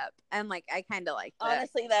gossip, and like I kind of liked it.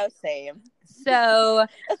 Honestly, though, same. So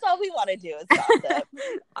that's all we want to do is gossip.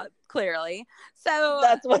 Clearly, so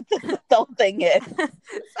that's what the whole thing is.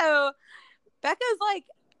 So Becca's like,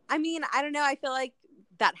 I mean, I don't know. I feel like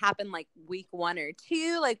that happened like week 1 or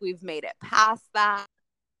 2. Like, we've made it past that.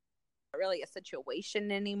 Not really a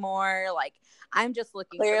situation anymore. Like, I'm just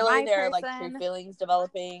looking Clearly for my there person. are like true feelings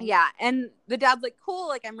developing. Yeah, and the dad's like, cool,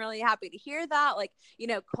 like, I'm really happy to hear that. Like, you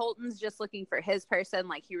know, Colton's just looking for his person.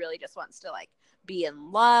 Like, he really just wants to like be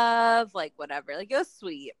in love, like whatever. Like, it was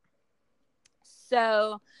sweet.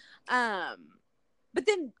 So but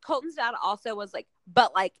then Colton's dad also was like,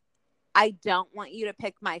 but like, I don't want you to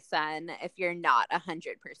pick my son if you're not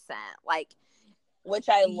 100%. Like, which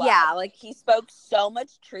I love. Yeah, like, he spoke so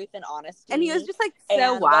much truth and honesty, and he was just like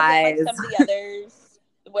so wise. Wasn't like some of the others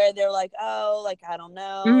where they're like, oh, like, I don't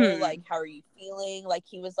know, like, how are you feeling? Like,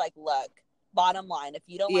 he was like, look, bottom line, if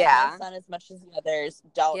you don't like my son as much as the others,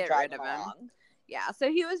 don't drive him along. Yeah,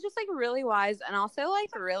 so he was just like really wise and also like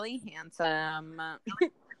really handsome.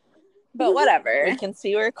 But whatever. We can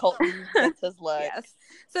see where Colton gets his look. Yes.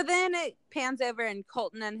 So then it pans over, and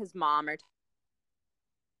Colton and his mom are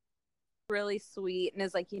really sweet, and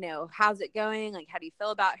is like, you know, how's it going? Like, how do you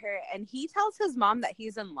feel about her? And he tells his mom that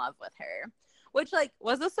he's in love with her, which like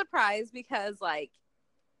was a surprise because like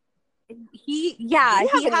he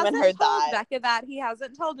hasn't heard told that. Becca that. He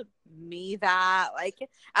hasn't told me that. Like,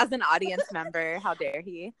 as an audience member, how dare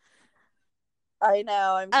he? I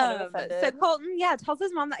know, I'm kind of offended. So Colton, tells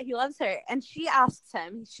his mom that he loves her, and she asks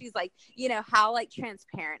him, she's like, you know, how like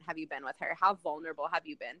transparent have you been with her? How vulnerable have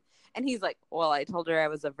you been? And he's like, well, I told her I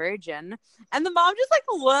was a virgin. And the mom just like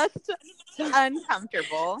looked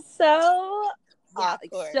uncomfortable. So awkward.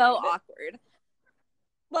 Like, so awkward.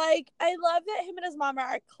 Like, I love that him and his mom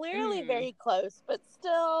are clearly very close, but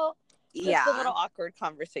still just a little awkward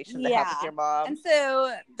conversation to have with your mom. And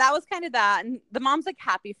so that was kind of that. And the mom's like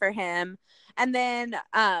happy for him. And then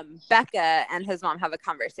Becca and his mom have a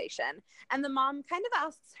conversation. And the mom kind of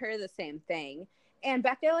asks her the same thing. And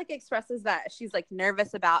Becca like expresses that she's like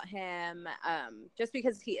nervous about him just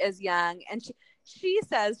because he is young. And she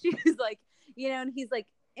says, she's like, you know, and he's like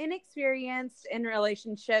inexperienced in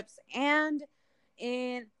relationships and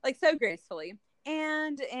in like so gracefully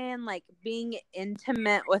and in like being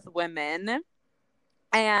intimate with women.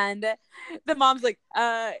 And the mom's like,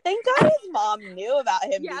 thank God his mom knew about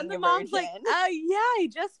him being the a mom's virgin. like, I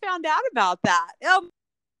just found out about that. It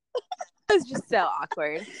was just so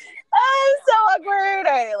awkward. So awkward.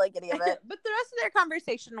 I didn't like any of it. But the rest of their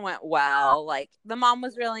conversation went well. Like, the mom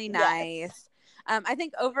was really nice. Yes. I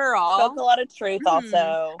think overall spoke a lot of truth.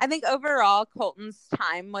 Also, I think overall Colton's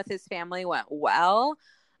time with his family went well.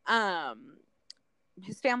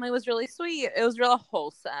 His family was really sweet. It was real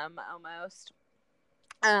wholesome, almost.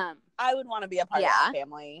 I would want to be a part of that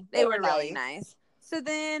family. They were really nice. So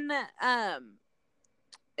then,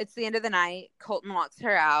 it's the end of the night. Colton walks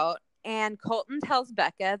her out, and Colton tells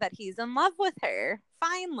Becca that he's in love with her.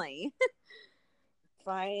 Finally.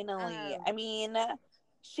 I mean,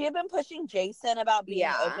 she had been pushing Jason about being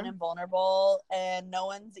open and vulnerable, and no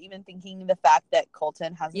one's even thinking the fact that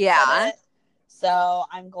Colton hasn't said it. So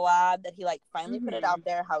I'm glad that he like finally put it out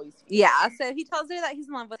there how he's feeling. Yeah, so he tells her that he's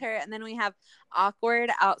in love with her, and then we have awkward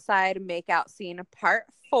outside makeout scene part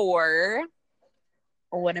 4.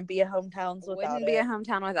 Wouldn't be a hometown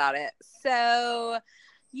without it. So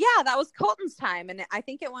yeah, that was Colton's time, and I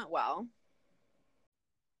think it went well.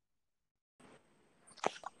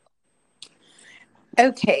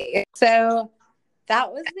 Okay, so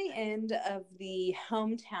that was the end of the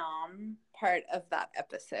hometown part of that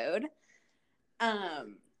episode.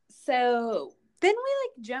 So then we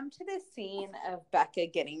like jump to the scene of Becca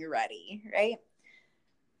getting ready, right?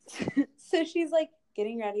 So she's like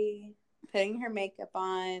getting ready, putting her makeup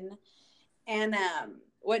on, and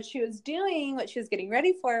what she was getting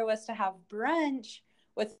ready for was to have brunch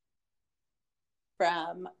with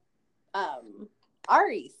from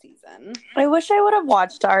Ari season. I wish I would have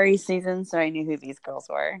watched Ari season so I knew who these girls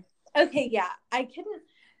were. Okay, yeah, I couldn't.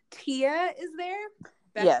 Tia is there.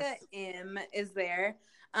 Becca M is there.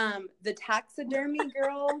 The taxidermy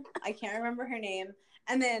girl, I can't remember her name.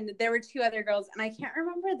 And then there were 2 other girls, and I can't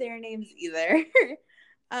remember their names either.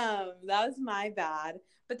 That was my bad.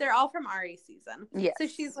 But they're all from Ari season. Yes. So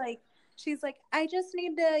she's like, I just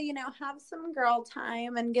need to, have some girl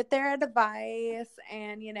time and get their advice.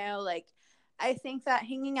 And, like, I think that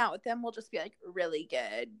hanging out with them will just be like really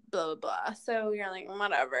good, blah, blah, blah. So you're like,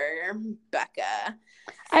 whatever, Becca.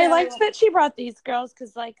 I liked that she brought these girls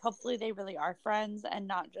because, like, hopefully they really are friends and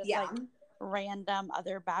not just like random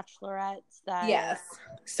other bachelorettes that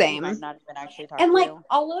same might not even actually talk and to. like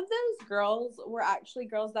all of those girls were actually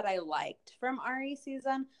girls that I liked from Ari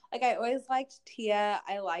season. Like I always liked Tia,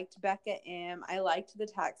 I liked Becca M, I liked the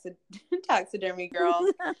taxidermy girl.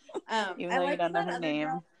 Even though you don't know her name.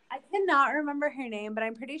 Girl. I cannot remember her name, but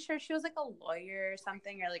I'm pretty sure she was like a lawyer or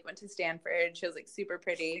something, or like went to Stanford. She was like super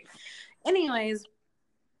pretty. Anyways,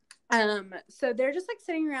 so they're just like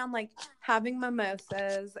sitting around like having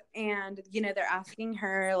mimosas, and they're asking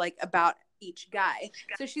her like about each guy.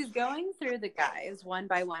 So she's going through the guys one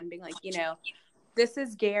by one, being like, this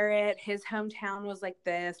is Garrett, his hometown was like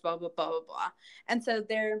this, blah blah blah blah blah. And so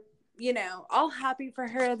they're all happy for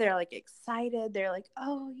her. They're like excited. They're like,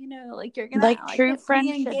 oh, like you're gonna like true friends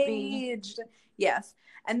be engaged. Yes.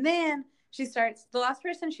 And then she starts, the last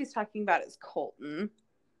person she's talking about is Colton.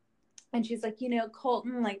 And she's like,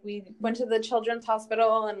 Colton, like we went to the children's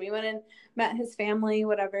hospital and we went and met his family,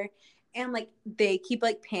 whatever. And like they keep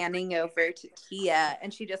like panning over to Tia,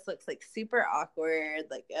 and she just looks like super awkward,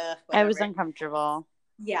 like whatever. I was uncomfortable.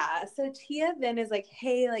 Yeah. So Tia then is like,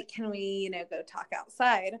 hey, like can we, go talk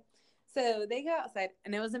outside? So they go outside,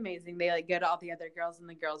 and it was amazing. They like go to all the other girls, and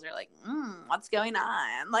the girls are like, what's going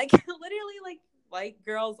on? Like literally like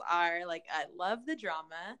girls are like, I love the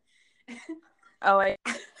drama.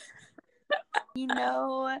 You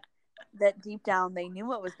know that deep down they knew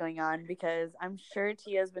what was going on because I'm sure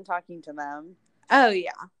Tia's been talking to them. Oh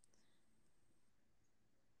yeah.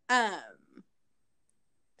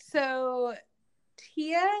 So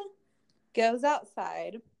Tia goes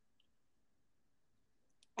outside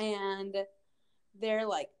and they're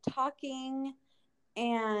like talking,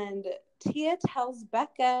 and Tia tells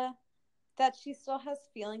Becca that she still has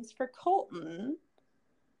feelings for Colton.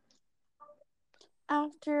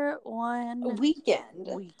 After one weekend.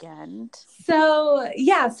 So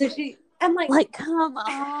yeah, so she and like come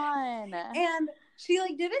on. And she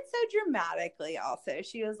like did it so dramatically also.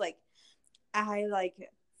 She was like, I like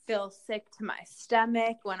feel sick to my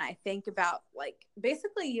stomach when I think about like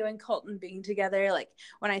basically you and Colton being together. Like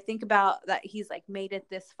when I think about that he's like made it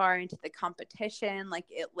this far into the competition, like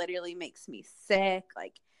it literally makes me sick.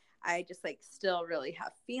 Like I just like still really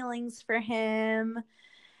have feelings for him.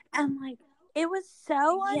 And like it was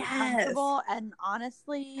so uncomfortable and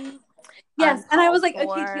honestly yes. And I was like,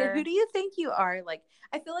 okay, Tia, who do you think you are? Like,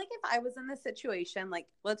 I feel like if I was in this situation, like,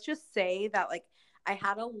 let's just say that, like, I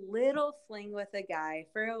had a little fling with a guy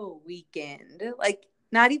for a weekend, like,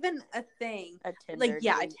 not even a thing. A Tinder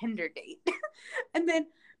date. A Tinder date. And then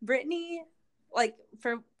Brittany, like,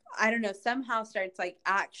 I don't know, somehow starts, like,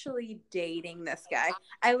 actually dating this guy.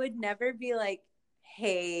 I would never be like,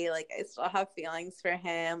 hey, like, I still have feelings for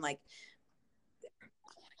him. Like,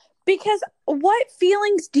 because what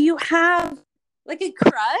feelings do you have? Like a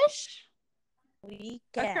crush? Weekend.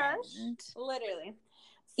 A crush? Literally.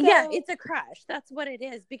 So, yeah, it's a crush. That's what it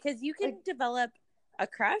is. Because you can develop a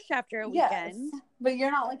crush after a weekend. But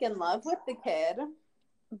you're not like in love with the kid.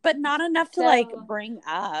 But not enough to like bring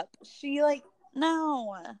up. She like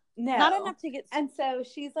No. Not enough to get. And so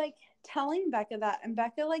she's like telling Becca that, and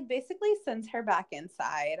Becca like basically sends her back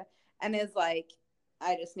inside and is like,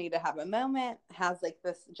 I just need to have a moment. Has like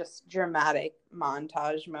this just dramatic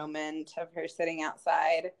montage moment of her sitting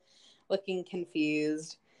outside, looking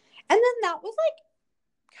confused. And then that was like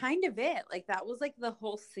kind of it. Like that was like the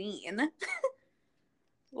whole scene.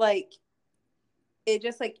 Like it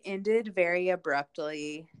just like ended very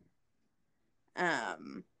abruptly.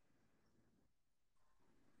 And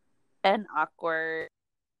awkward.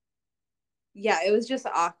 Yeah, it was just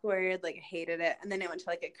awkward. Like I hated it. And then it went to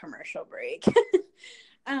like a commercial break.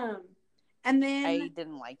 And then I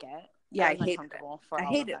didn't like it. Yeah, I hated it. I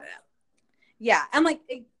hated it. Yeah, and like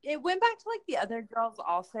it went back to like the other girls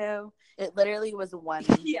also. It literally was one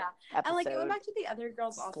yeah, episode. And like it went back to the other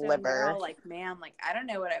girls also. And they're all like, man, like I don't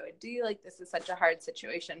know what I would do. Like this is such a hard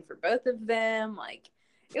situation for both of them. Like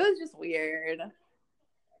it was just weird.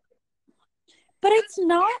 But it's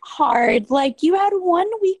not hard. Like you had one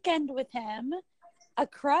weekend with him, a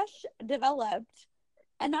crush developed.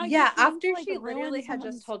 And now after she literally had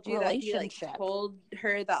just told you that he like told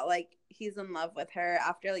her that like he's in love with her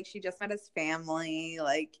after like she just met his family,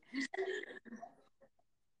 like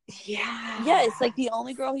yeah, it's like the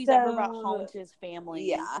only girl he's ever brought home to his family.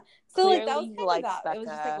 Yeah, so like that was kind of that. It was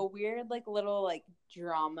just like a weird like little like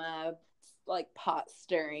drama like pot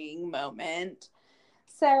stirring moment.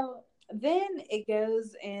 So then it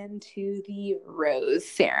goes into the rose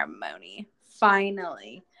ceremony.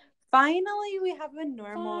 Finally, we have a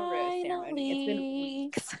normal rose ceremony. It's been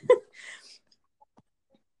weeks.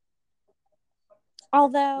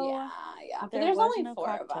 Although, but there's only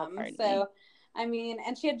 4 of them. Party. So, I mean,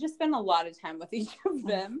 and she had just spent a lot of time with each of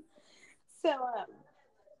them. So,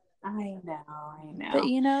 I know. But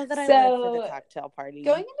you know that I live for the cocktail party.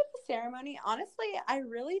 Going into the ceremony, honestly, I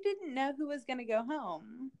really didn't know who was going to go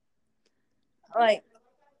home. Like,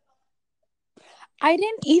 I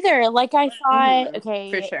didn't either. Like I thought,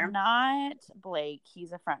 okay, for sure. Not Blake.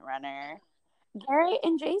 He's a front runner. Garrett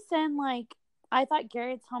and Jason, like I thought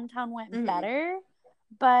Garrett's hometown went better,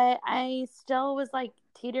 but I still was like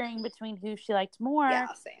teetering between who she liked more.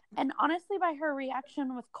 Yeah, same. And honestly, by her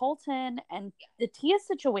reaction with Colton and the Tia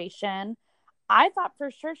situation, I thought for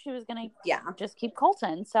sure she was gonna just keep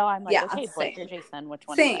Colton. So I'm like, okay, Blake or Jason, which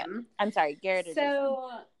one? Same. I'm sorry, Garrett or Jason.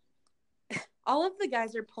 All of the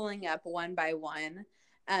guys are pulling up one by one,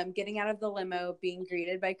 getting out of the limo, being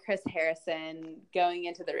greeted by Chris Harrison, going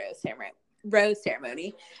into the rose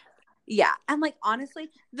ceremony. Yeah, and like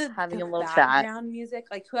honestly, the background music,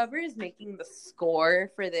 like whoever is making the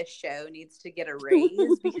score for this show needs to get a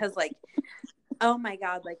raise because like, oh my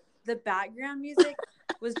god, like the background music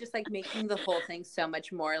was just like making the whole thing so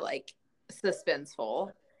much more like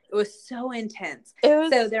suspenseful. It was so intense.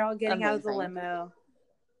 So they're all getting out of the limo.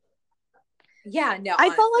 Yeah, no.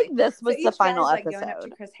 I felt like this was the final episode. Going up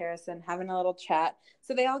to Chris Harrison, having a little chat.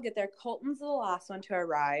 So they all get there. Colton's the last one to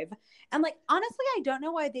arrive. And like, honestly, I don't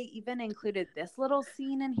know why they even included this little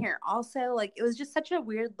scene in here. Also, like, it was just such a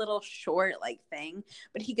weird little short like thing.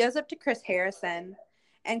 But he goes up to Chris Harrison,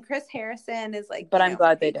 and Chris Harrison is like, "But I'm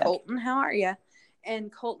glad they did." Colton, how are you?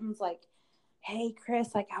 And Colton's like, "Hey,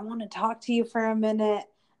 Chris, like, I want to talk to you for a minute.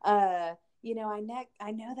 You know, I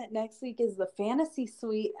know that next week is the fantasy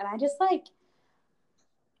suite, and I just like."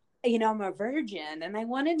 You know, I'm a virgin, and I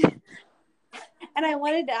wanted to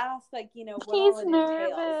ask, like, you know, what all it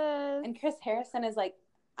entails. And Chris Harrison is like,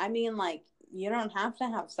 I mean, like, you don't have to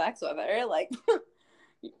have sex with her, like,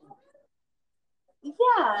 yeah.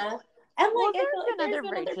 And like, I feel like there's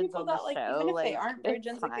been other people that, like, even if they aren't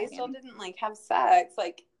virgins, like, they still didn't like have sex,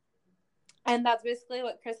 like, and that's basically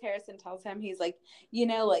what Chris Harrison tells him. He's like, you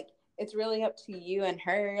know, like, it's really up to you and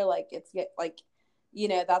her, like, it's like. You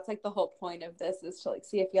know, that's like the whole point of this is to like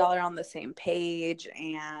see if y'all are on the same page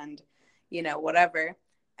and, you know, whatever.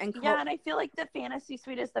 And and I feel like the fantasy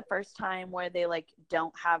suite is the first time where they like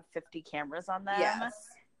don't have 50 cameras on them. Yes.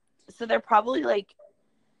 So they're probably like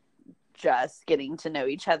just getting to know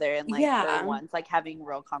each other and like for once like having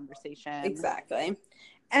real conversation. Exactly.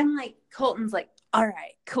 And like Colton's like, all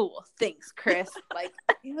right, cool. Thanks, Chris. Like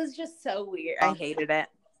it was just so weird. I hated it.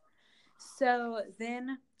 So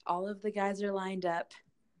then all of the guys are lined up.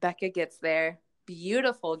 Becca gets there.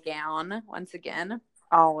 Beautiful gown, once again.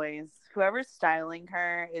 Always. Whoever's styling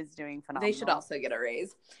her is doing phenomenal. They should also get a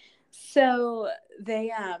raise. So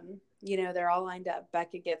they, you know, they're all lined up.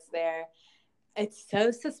 Becca gets there. It's so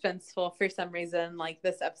suspenseful for some reason. Like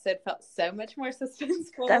this episode felt so much more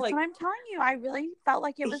suspenseful. That's like, what I'm telling you. I really felt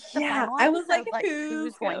like it was the final episode. I was like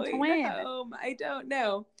who's going to win? Home? I don't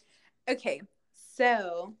know. Okay,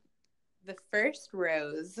 so the first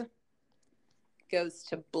rose goes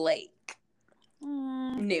to Blake.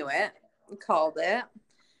 Knew it. Called it.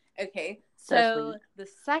 Okay. So the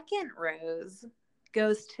second rose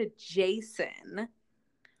goes to Jason.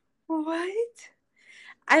 What?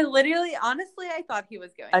 I literally, honestly, I thought he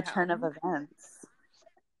was going a home. turn of events.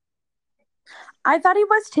 I thought he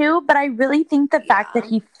was too, but I really think the fact that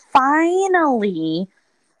he finally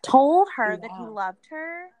told her that he loved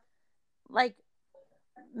her, like,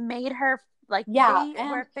 made her, like, they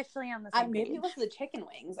were officially on the same maybe page. it was the chicken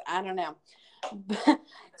wings. I don't know.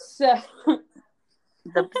 So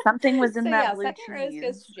something was in that blue second rose cheese.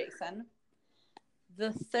 goes to Jason.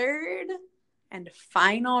 The third and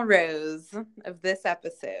final rose of this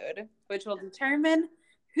episode, which will determine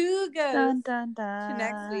who goes to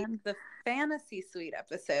next week, the fantasy suite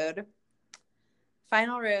episode.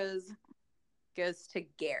 Final rose goes to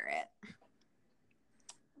Garrett.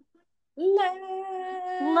 Love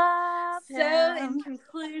him. So in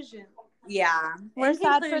conclusion, we're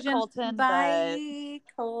sad for Colton. Bye,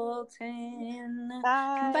 Colton.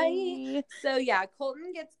 Bye. So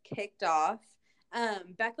Colton gets kicked off.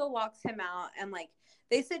 Becca walks him out, and like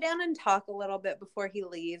they sit down and talk a little bit before he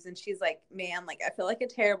leaves, and she's like, man, like I feel like a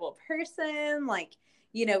terrible person, like,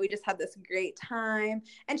 you know, we just had this great time.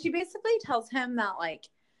 And she basically tells him that like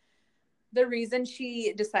the reason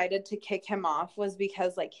she decided to kick him off was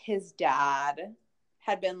because like his dad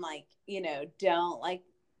had been like, you know, don't like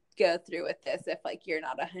go through with this if like you're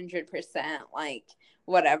not 100% like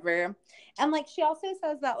whatever. And like she also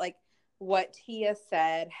says that like what Tia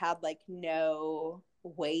said had like no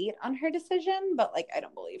weight on her decision, but like I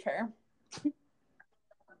don't believe her.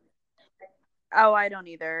 Oh, I don't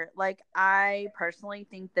either. Like, I personally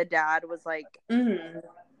think the dad was like the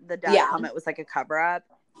dad comment was like a cover up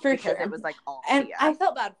for because sure. It was like all and Tia. I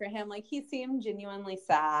felt bad for him. Like he seemed genuinely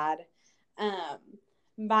sad.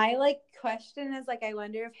 My like question is like I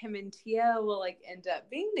wonder if him and Tia will like end up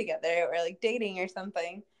being together or like dating or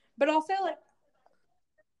something. But also like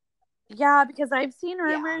because I've seen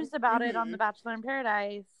rumors about it on The Bachelor in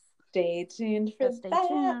Paradise. Stay tuned for stay that.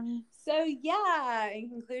 tuned. So in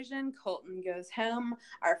conclusion, Colton goes home.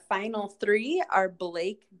 Our final three are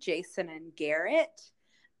Blake, Jason, and Garrett.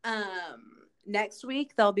 Next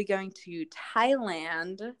week they'll be going to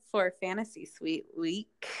Thailand for Fantasy Suite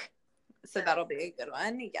Week. So that'll be a good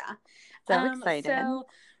one. Yeah. So excited. So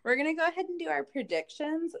we're going to go ahead and do our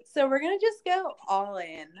predictions. So we're going to just go all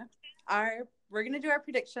in. We're going to do our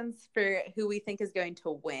predictions for who we think is going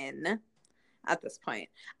to win at this point.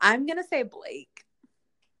 I'm going to say Blake.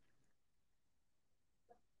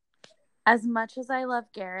 As much as I love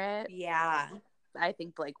Garrett. I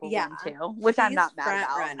think Blake will win too, which I'm not mad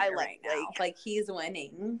about. I like Blake. Like he's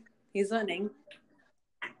winning.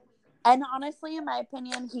 And honestly, in my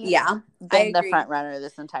opinion, he's been the front runner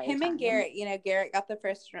this entire time. Him and Garrett, you know, Garrett got the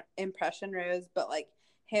first impression rose, but like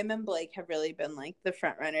him and Blake have really been like the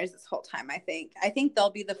front runners this whole time. I think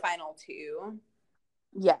they'll be the final two.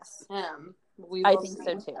 Yes. I think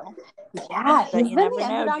so too. Yeah, but you never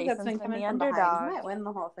know. Jason's Jason's been coming the underdog. He might win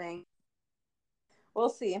the whole thing. We'll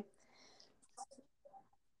see.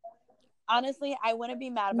 Honestly, I wouldn't be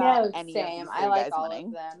mad about any of these three guys all winning.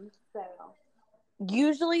 Of them. So.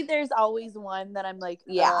 Usually, there's always one that I'm like,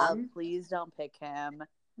 please don't pick him.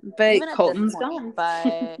 But even Colton's gone.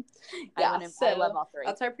 But I love all three.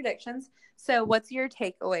 That's our predictions. So, what's your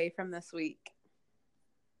takeaway from this week?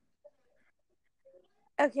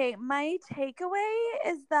 Okay, my takeaway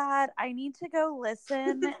is that I need to go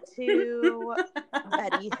listen to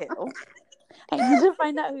Betty Who. I need to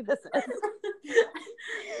find out who this is.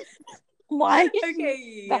 Why?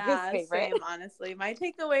 Okay, same, honestly. My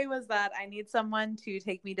takeaway was that I need someone to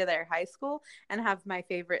take me to their high school and have my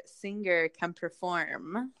favorite singer come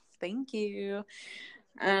perform. Thank you.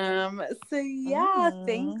 Thanks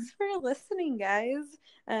for listening, guys.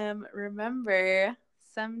 Remember,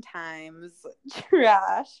 sometimes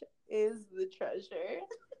trash is the treasure.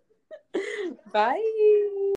 Bye.